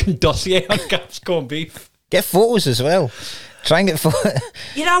full fucking dossier on Gav's corned beef. Get photos as well. Try and get photos.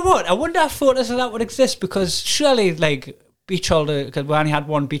 You know what? I wonder if photos of that would exist, because surely, like, Beachholder, because we only had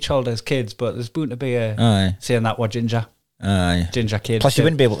one Beachholder as kids, but there's bound to be a saying that what ginger. Aye. Ginger kids. Plus, you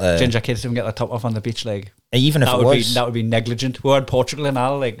wouldn't be able to. Ginger kids didn't get their top off on the beach, like. Even if that it would was. that would be negligent. We're in Portugal and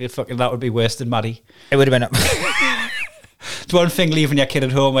all, like, fucking, that would be worse than Maddie. It would have been. It's one thing leaving your kid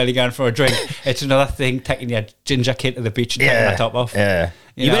at home while you're going for a drink. It's another thing taking your ginger kid to the beach and taking their top off. Yeah.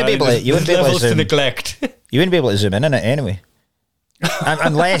 You wouldn't be able to. You wouldn't be able to neglect. You wouldn't be able to zoom in it anyway,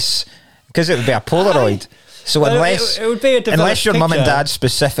 unless because it would be a Polaroid. So unless it would be a unless your mum and dad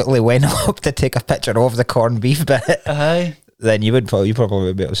specifically went up to take a picture of the corned beef bit, then you probably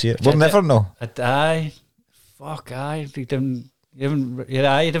would be able to see it. We'll never know. You didn't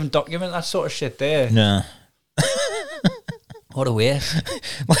document that sort of shit there. No. What a waste.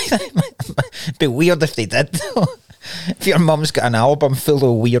 It'd be weird if they did. If your mum's got an album full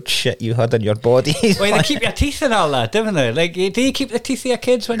of weird shit you had in your body. Well, they keep your teeth and all that, don't they? Like, do you keep the teeth of your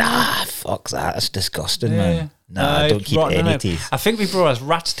kids when fuck that. That's disgusting, man. I don't keep any teeth. I think we brought us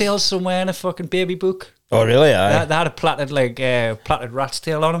rat's tails somewhere in a fucking baby book. Oh, really? They had a plaited rat's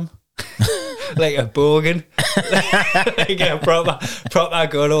tail on them. Like a bogan. Like a proper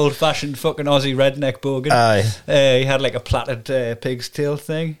good old fashioned fucking Aussie redneck bogan. He had like a plaited pig's tail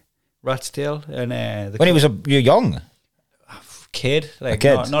thing. Rat's tail. And when he was you're young? Kid. Like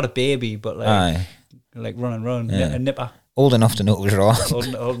not a baby, but like run and run. Yeah. A nipper. Old enough to know it was wrong.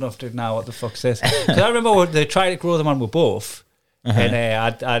 Old enough to know what the fuck's this. Because I remember when they tried to grow them on with both. And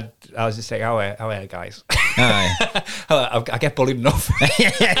I was just like, how are guys? I get bullied enough. Yeah,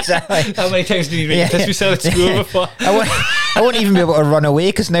 exactly. How many times do you read this? We said at school before. I won't even be able to run away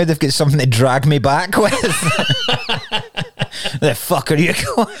because now they've got something to drag me back with. The fuck are you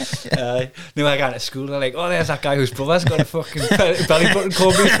going? No, I got to school and I'm like, oh, there's that guy whose brother's got a fucking belly button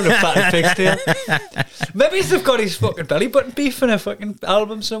corned beef and a plaited pig's tail. Maybe they've got his fucking belly button beef in a fucking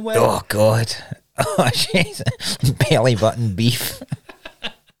album somewhere. Oh, God. Oh, jeez. Belly button beef.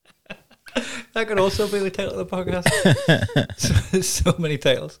 That could also be the title of the podcast. so many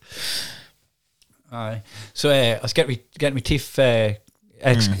titles. Aye. So I was getting my teeth.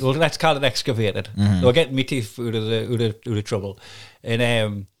 Well, let's call it excavated. So I get my teeth out of trouble,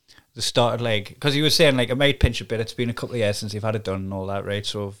 and they started like because he was saying like it might pinch a bit. It's been a couple of years since you've had it done and all that, right?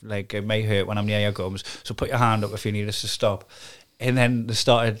 So like it may hurt when I'm near your gums. So put your hand up if you need us to stop. And then they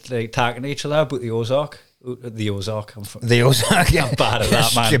started like talking to each other about the Ozark. The Ozark. The Ozark. I'm bad at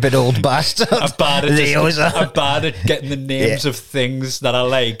that, man. Stupid old bastard. I'm bad at the Ozark. I'm bad at getting the names of things that I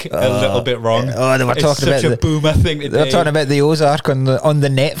like a little bit wrong. Oh, they were talking about such a boomer thing to do. They were talking about the Ozark on the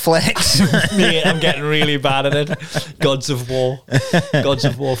Netflix. Mate, I'm getting really bad at it. Gods of War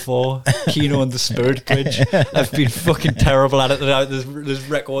 4, Kino and the Spirit Bridge. I've been fucking terrible at it. There's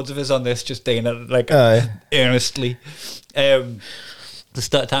records of us on this just doing it like earnestly. To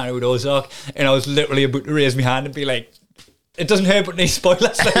start talking about Ozark, and I was literally about to raise my hand and be like, it doesn't hurt but these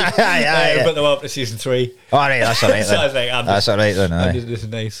spoilers, like, but they were up to season 3. All right, that's all right. So I was like, that's all right then. This is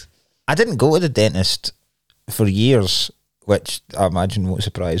nice. I didn't go to the dentist for years, which I imagine won't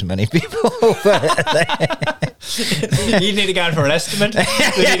surprise many people. You need to go in for an estimate.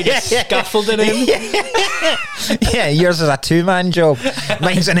 You need to get scaffolded in. Yeah, yours is a 2-man job.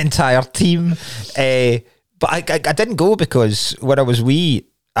 Mine's an entire team. But I didn't go because when I was wee,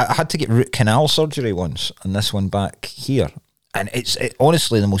 I had to get root canal surgery once, and this one back here. And it's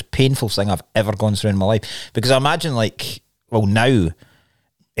honestly the most painful thing I've ever gone through in my life. Because I imagine now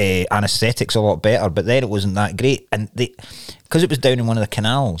anaesthetic's a lot better, but then it wasn't that great. And because it was down in one of the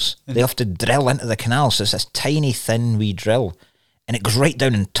canals, they have to drill into the canal. So it's this tiny, thin wee drill. And it goes right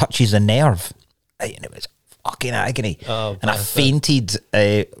down and touches the nerve. And it was fucking agony. Oh, and I fainted.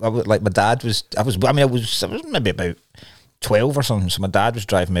 Like my dad was, I was maybe about 12 or something, so my dad was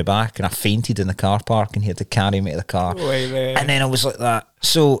driving me back and I fainted in the car park and he had to carry me to the car. And then I was like that.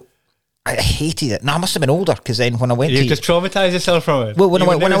 So I hated it. No, I must have been older, because then when I went you just traumatise yourself from it. Well, when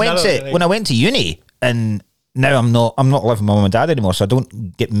I went to uni, and now I'm not living with my mum and dad anymore, so I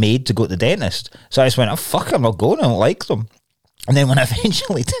don't get made to go to the dentist. So I just went, oh fuck, I'm not going, I don't like them. And then when I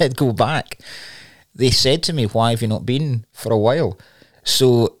eventually did go back, they said to me, why have you not been for a while?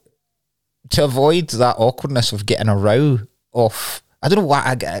 So to avoid that awkwardness of getting a row off, I don't know why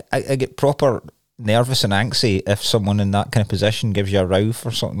I get proper nervous and anxious if someone in that kind of position gives you a row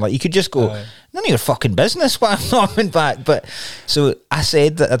for something. Like, you could just go, none of your fucking business why I'm not coming back. But so I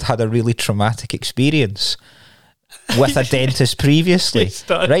said that I'd had a really traumatic experience with a dentist previously. You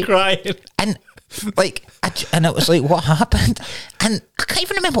started crying. And like, and it was like, what happened? And I can't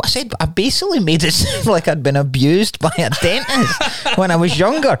even remember what I said, but I basically made it seem like I'd been abused by a dentist when I was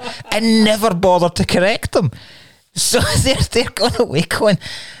younger and never bothered to correct them. So they're going away going,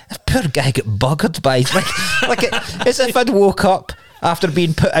 the poor guy got buggered by, as if I'd woke up after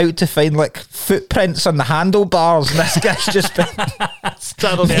being put out to find like footprints on the handlebars, and this guy's just been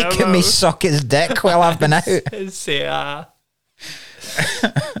making me suck his dick while I've been out.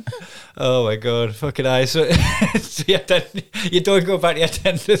 Oh my god, fucking eye. So you don't go back to your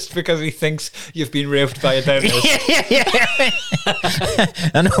dentist because he thinks you've been raped by a dentist. yeah.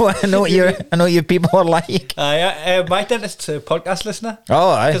 I know what your people are like. My dentist's a podcast listener.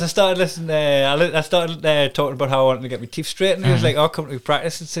 Oh, aye. Because I started listening. I started talking about how I wanted to get my teeth straightened. He was like, "Oh, come to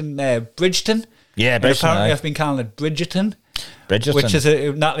practice." It's in Bridgeton. Yeah, Bridgeton. Apparently, I've been calling it Bridgerton. Which is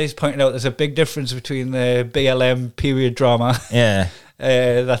Natalie's pointed out. There's a big difference between the BLM period drama. Yeah.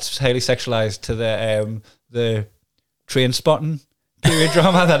 That's highly sexualized to the train spotting period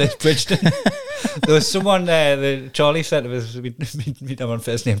drama that is Bridgeton. There was someone Charlie said to us, I'm on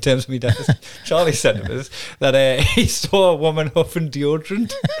first name terms with me dad. Charlie said to us that he saw a woman huffing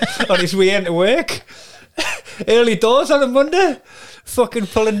deodorant on his way into work early doors on a Monday, fucking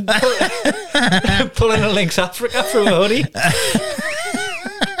pulling a Lynx Africa through a hoodie.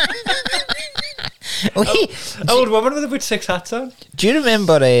 Old woman with about 6 hats on. Do you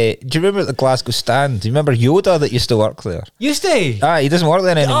remember the Glasgow Stand? Do you remember Yoda that used to work there? Used to? He doesn't work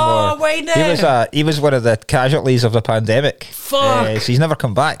there anymore. Oh, wait, no. He was one of the casualties of the pandemic. Fuck. So he's never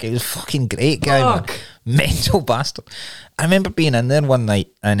come back. He was a fucking great guy, man. Mental bastard. I remember being in there one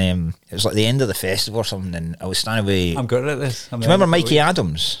night, and it was like the end of the festival or something, and I was standing with... I'm good at this. Do you remember Mikey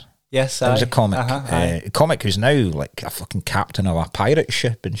Adams? Yes, he was a comic. A comic who's now like a fucking captain of a pirate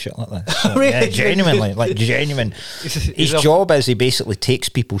ship and shit like that. So, really? Yeah, genuine. His job is he basically takes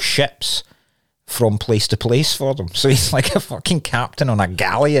people's ships from place to place for them. So he's like a fucking captain on a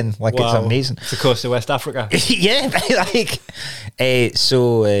galleon. Like, wow. It's amazing. It's the coast of West Africa. Yeah,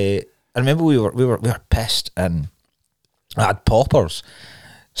 so I remember we were pissed, and I had poppers.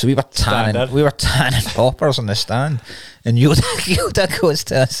 So we were tanning poppers on the stand, and Yoda goes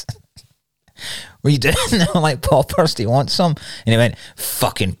to us, "What are you doing?" And I'm like, "Poppers, do you want some?" And he went,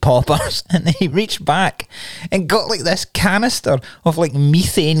 "Fucking poppers." And then he reached back and got like this canister of like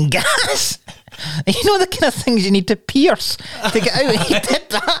methane gas. And you know the kind of things you need to pierce to get out? He did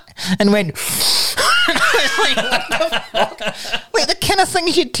that and went... like, what the fuck? Like the kind of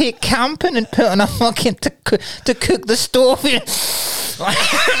things you'd take camping and put on a fucking to cook the stove.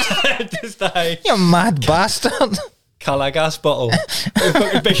 You mad bastard. Calagas bottle.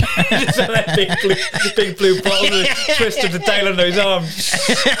 big blue bottle twisted the dial under his arm.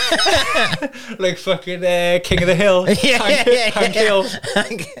 Like fucking King of the Hill. Hank Hill.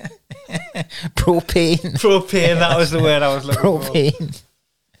 Propane, that was the word I was looking for.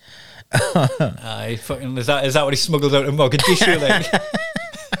 Propane. Is that what he smuggled out of Mogadishu? Like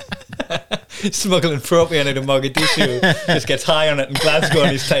smuggling propane out of Mogadishu, just gets high on it in Glasgow on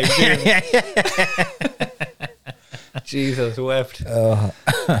his time. Jesus wept.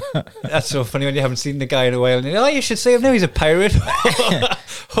 That's so funny when you haven't seen the guy in a while. And you should see him now. He's a pirate.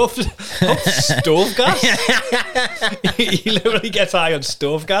 Huff stove gas. He literally gets high on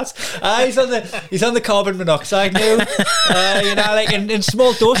stove gas. He's on the carbon monoxide now. Like in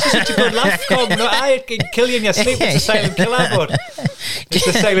small doses, it's a good laugh. It can kill you in your sleep. It's a silent killer, but it's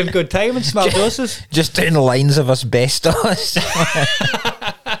a silent good time in small doses. Just doing lines of asbestos.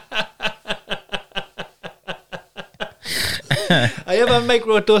 I ever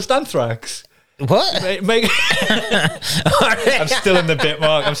microdosed anthrax. What? Make I'm still in the bit,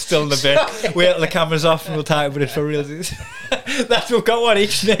 Mark. I'm still in the bit. Wait till the camera's off and we'll talk about it for real. That's we've got one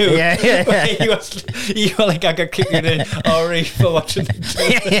each now. Yeah. You were like, I got kicked in Ori for watching the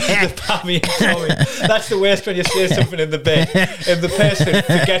Pammy and Tommy. That's the worst when you say something in the bit and the person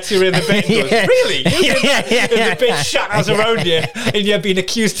forgets you're in the bit and goes, really? You did that? And the bit shatters around you and you're being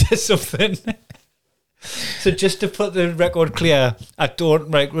accused of something. So just to put the record clear, I don't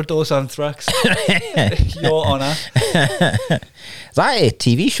microdose anthrax. Your honour. That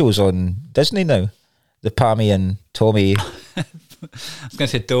TV show's on Disney now. The Pammy and Tommy. I was going to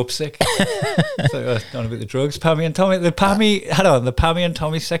say dope sick. So I don't know about the drugs. Pammy and Tommy. The Pammy and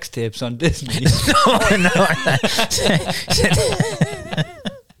Tommy sex tapes on Disney.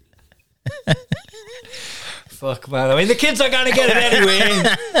 Fuck, man. I mean, the kids are going to get it anyway.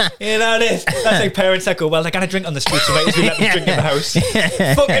 You know, that's like parents that go, well, they're going to drink on the streets, so might as well let them drink in the house.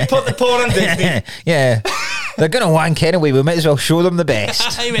 Fucking put the porn on Disney. Yeah. They're going to wank anyway. We might as well show them the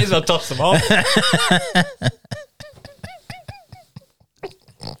best. You may as well toss them off.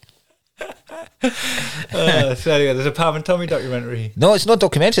 So anyway, there's a Pam and Tommy documentary. No, it's not a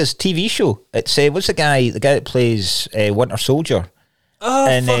documentary. It's a TV show. It's what's the guy that plays Winter Soldier? Oh,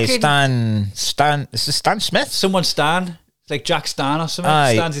 and fucking Stan. Is it Stan Smith? Someone Stan. Like Jack Stan or something.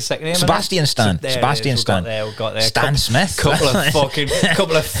 Aye. Stan's his second name. Sebastian Stan. Sebastian Stan. We got there. Stan Smith. Couple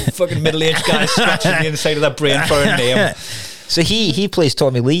of fucking middle-aged guys scratching the inside of their brain for a name. So he plays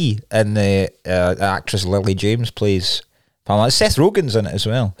Tommy Lee, and the actress Lily James plays Pamela. Seth Rogen's in it as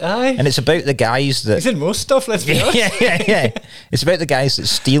well. Aye. And it's about the guys that... He's in most stuff, let's be honest. Yeah. It's about the guys that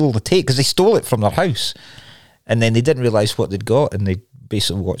steal the tape, because they stole it from their house. And then they didn't realise what they'd got, and they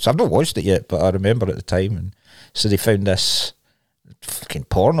basically watched... I've not watched it yet, but I remember at the time. And so they found this fucking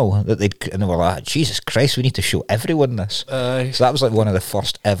porno that and they were like, Jesus Christ, we need to show everyone this. So that was like one of the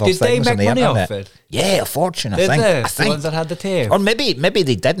first ever Did things they on make the money internet. off it? Yeah, a fortune, I Did think. they? I think. The ones that had the tape? Or maybe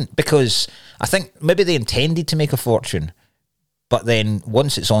they didn't, because I think maybe they intended to make a fortune, but then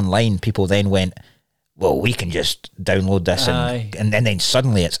once it's online, people then went, well, we can just download this and then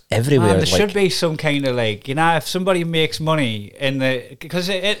suddenly it's everywhere. Man, there should be some kind of like, you know, if somebody makes money because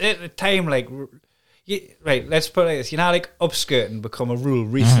at the time, like, right, let's put it like this, you know, like upskirting become a rule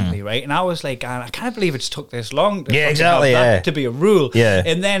recently, right? And I was like, I can't believe it's took this long to to be a rule. Yeah.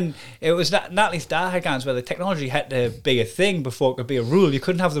 And then it was not least Darhagans where the technology had to be a thing before it could be a rule. You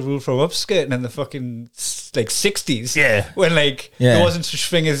couldn't have the rule from upskirting in the fucking like 60s. Yeah. When like there wasn't such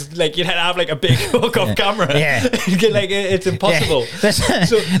thing as like you had to have like a big hook-up camera. Yeah. Like it's impossible. Yeah.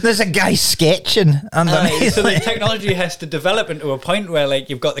 There's a guy sketching underneath. So the technology has to develop into a point where like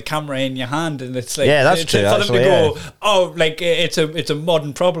you've got the camera in your hand and it's like that's true. For them to go, like it's a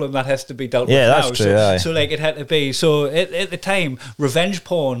modern problem that has to be dealt with now. That's true. So like it had to be. So at the time, revenge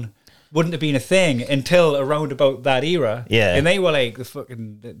porn wouldn't have been a thing until around about that era. Yeah. And they were like the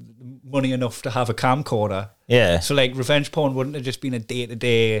fucking money enough to have a camcorder. Yeah. So like revenge porn wouldn't have just been a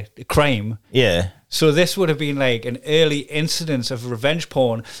day-to-day crime. Yeah. So this would have been like an early incidence of revenge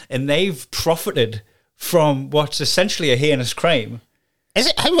porn, and they've profited from what's essentially a heinous crime. Is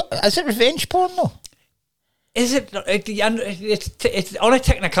it revenge porn though? Is it? It's on a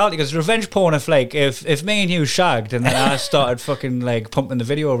technicality because revenge porn. If me and you shagged and then I started fucking like pumping the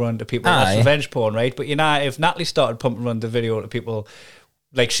video around to people, that's revenge porn, right? But you know, if Natalie started pumping around the video to people,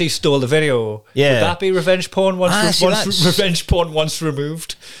 like she stole the video, would that be revenge porn once revenge porn once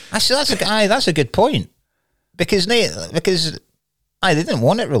removed? Actually, that's a good point because they didn't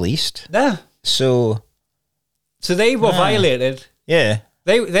want it released. Yeah. So they were violated. Yeah.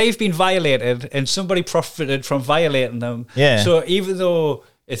 They've been violated and somebody profited from violating them. Yeah. So even though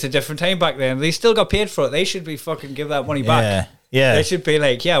it's a different time back then, they still got paid for it. They should be fucking give that money back. Yeah. Yeah. They should be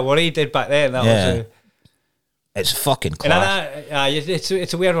like, yeah, what he did back then, that was it's fucking class. And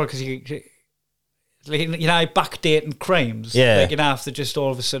it's a weird one because you know, backdating crimes. Yeah. Like, you know, if they just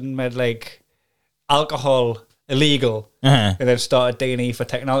all of a sudden made like alcohol illegal and then started D&E for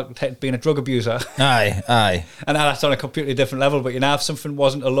being a drug abuser. Aye. And now that's on a completely different level. But you know, if something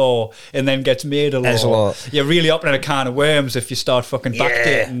wasn't a law and then gets made a law, you're really opening a can of worms if you start fucking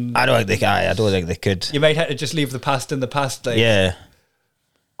backdating. I don't think they could. You might have to just leave the past in the past. Like. Yeah.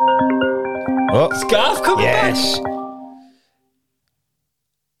 Oh, is Gav coming back?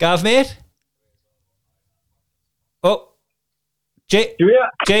 Gav, mate? Oh. Jay,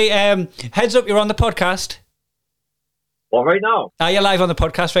 heads up, you're on the podcast. What, right now? You're live on the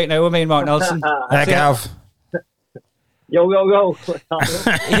podcast right now with me and Mark Nelson. Hey, Gav. Yo.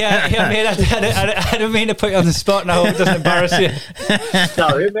 yeah, mate, I didn't mean to put you on the spot and I hope it doesn't embarrass you.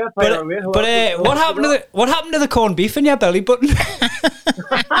 Sorry, mate. But what happened to the corned beef in your belly button?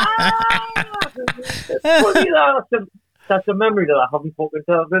 Funny that's a memory that I haven't fucking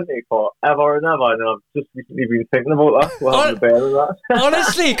told Vinny for ever and ever, and I've just recently been thinking about that. Well, having a bear and that.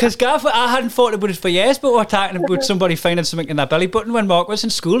 Honestly, because Gav, I hadn't thought about it for years, but we were talking about somebody finding something in their belly button when Mark was in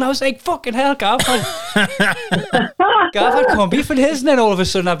school, and I was like, fucking hell, Gav. Gav had corned beef in his, and then all of a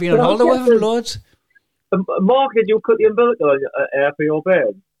sudden I've been on holiday with him loads. Mark, did you cut the umbilical for your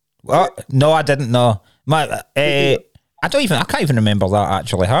bed? What? No, I didn't know. I can't even remember that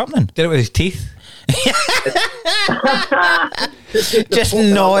actually happening. Did it with his teeth. Just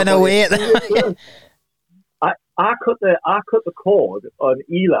gnawing away at the... I cut the cord on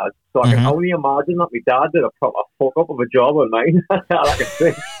Elad, so I can only imagine that my dad did a proper fuck up of a job on mine. That's all I can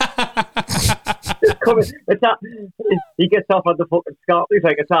say. He gets off on the fucking scalp. He's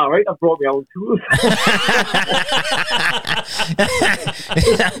like, it's all right. I brought my own tools.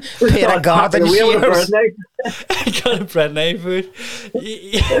 Pair of garden shears. Got a bread knife food.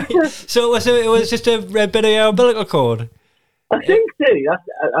 So it was just a bit of your umbilical cord. I think it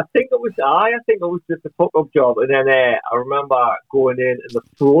was just a fuck up job, and then I remember going in and they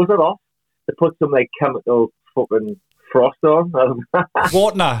froze it off. They put some like chemical fucking frost on.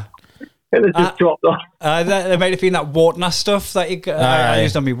 Wartner. And it just dropped off. There might have been that Wartner stuff that I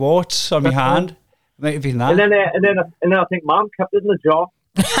used on my warts on my hand. Might have been that. And then I think Mum kept it in the jar.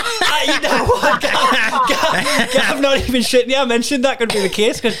 You know what? I'm not even shitting you. I mentioned that could be the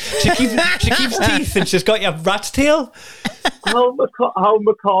case because she keeps teeth and she's got your rat's tail. How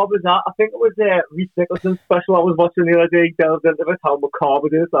macabre is that? I think it was Reece Nicholson's special I was watching the other day. He delved into it, how macabre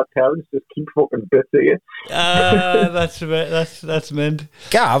it is that parents just keep fucking bits of you. That's mint.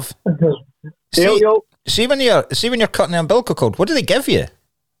 Gav, see when you're cutting the umbilical cord, what do they give you?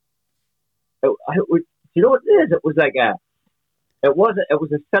 You know what it is? It was like it was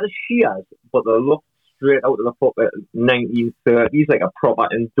a set of shears, but they looked straight out of the fucking 1930s, like a proper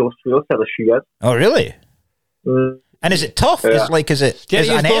industrial set of shears. Oh, really? Mm. And is it tough? Yeah. Is it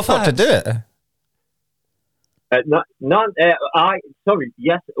an effort to do it?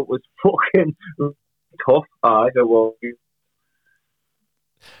 Yes, it was fucking tough. It was.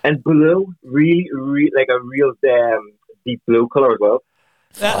 And blue, really, like a real deep blue colour as well.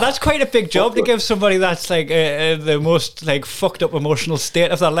 That's quite a big job to give somebody that's like the most like fucked up emotional state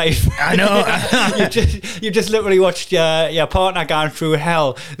of their life. I know. you just literally watched your partner going through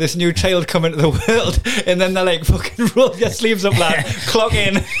hell, this new child come into the world, and then they're like, fucking roll your sleeves up, lad, clock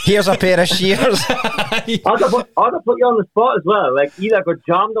in. Here's a pair of shears. I'd have put you on the spot as well. Like, either got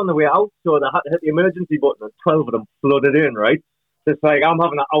jammed on the way out, so they had to hit the emergency button, and 12 of them flooded in, right? So it's like, I'm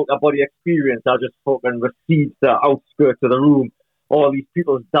having an out-of-body experience. I just fucking received the outskirts of the room. All these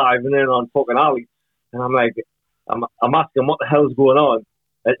people diving in on fucking alley. And I'm like, I'm asking what the hell's going on.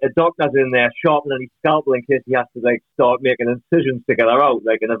 A doctor's in there sharpening his scalpel in case he has to like start making incisions to get her out.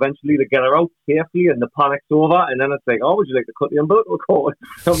 Like, and eventually they get her out carefully and the panic's over. And then it's like, oh, would you like to cut the umbilical cord?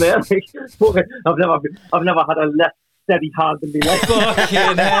 I'm there like, fucking, I've never had a less steady hand in my life.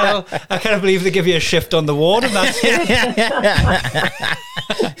 Fucking hell. I can't believe they give you a shift on the ward and that's it.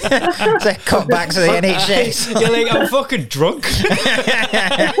 It's a cutback to the NHS. You're like, I'm fucking drunk.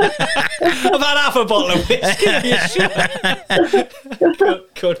 I've had half a bottle of whiskey.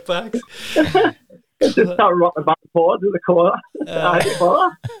 Cutbacks. Just start rocking back and forth in the corner.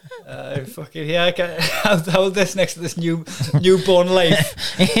 Fucking yeah! How this next to this newborn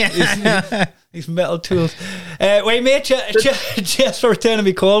life? These metal tools. Wait, mate, cheers for returning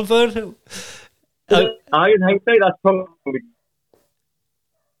me call, bud. In hindsight, that's probably.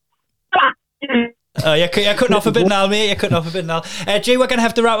 You're cutting off a bit now, mate. You're cutting off a bit now. Jay, we're going to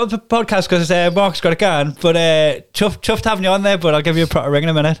have to wrap up the podcast because Mark's got a can. But chuffed having you on there, but I'll give you a proper ring in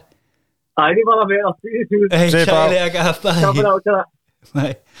a minute. I need one of it. I'll see you soon. Hey, chat you later, Gav. Bye. Jumping out to that.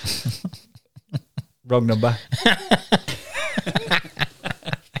 Bye. Wrong number.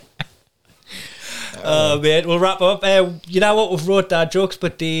 Mate, we'll wrap up. You know what? We've wrote dad jokes,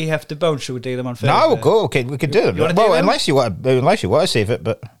 but do you have to bounce? Should we do them on Thursday? No, we'll go. Okay, we could do them. Well, unless you want to save it,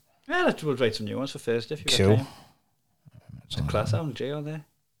 but yeah, we'll write some new ones for Thursday if you've got time. Some class out and Jay on there.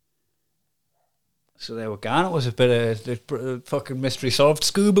 So there we go. It was a bit of the fucking mystery solved,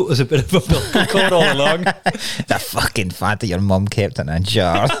 Scoob. It was a bit of a milk cord all along. That fucking fad that your mum kept in a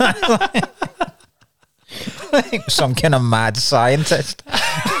jar. Like some kind of mad scientist.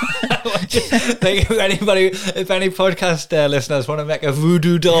 Like if any podcast listeners want to make a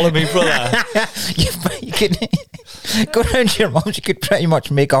voodoo doll of me brother, you could go around to your mum's. You could pretty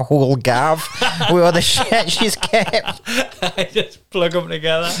much make a whole Gav with all the shit she's kept. I just plug them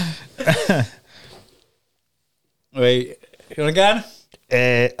together. Wait, you want again?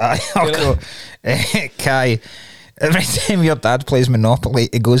 I'll go. Kai, Every time your dad plays Monopoly,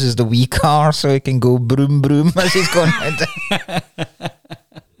 it goes as the wee car so he can go broom broom as he's going around.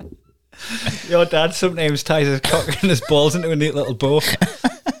 Your dad sometimes ties his cock and his balls into a neat little bow.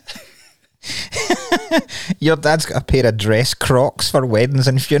 Your dad's got a pair of dress Crocs for weddings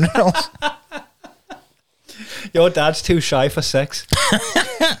and funerals. Your dad's too shy for sex.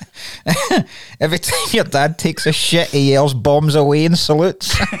 Every time your dad takes a shit, he yells bombs away and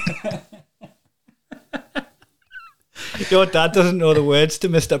salutes. Your dad doesn't know the words to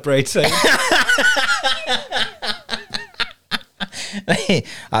Mr. Brightside.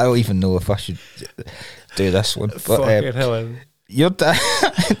 I don't even know if I should do this one. But Fucking hell. your dad,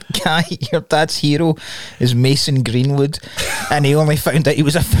 Guy, your dad's hero is Mason Greenwood, and he only found out he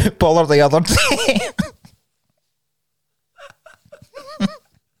was a footballer the other day.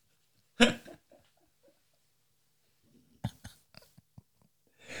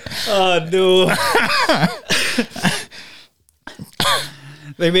 Oh no.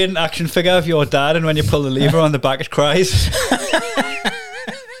 They made an action figure of your dad, and when you pull the lever on the back it cries.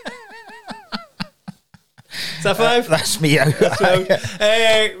 Is that 5? That's me out.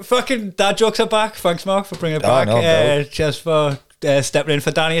 Fucking dad jokes are back. Thanks, Mark, for bringing it back. No, Cheers for stepping in for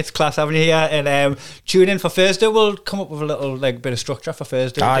Danny. It's class having you here. And tune in for Thursday. We'll come up with a little bit of structure for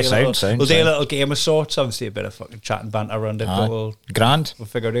Thursday. We'll do a little game of sorts. Obviously, a bit of fucking chat and banter around it. But we'll grand. We'll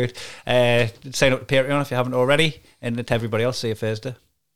figure it out. Sign up to Patreon if you haven't already. And to everybody else, see you Thursday.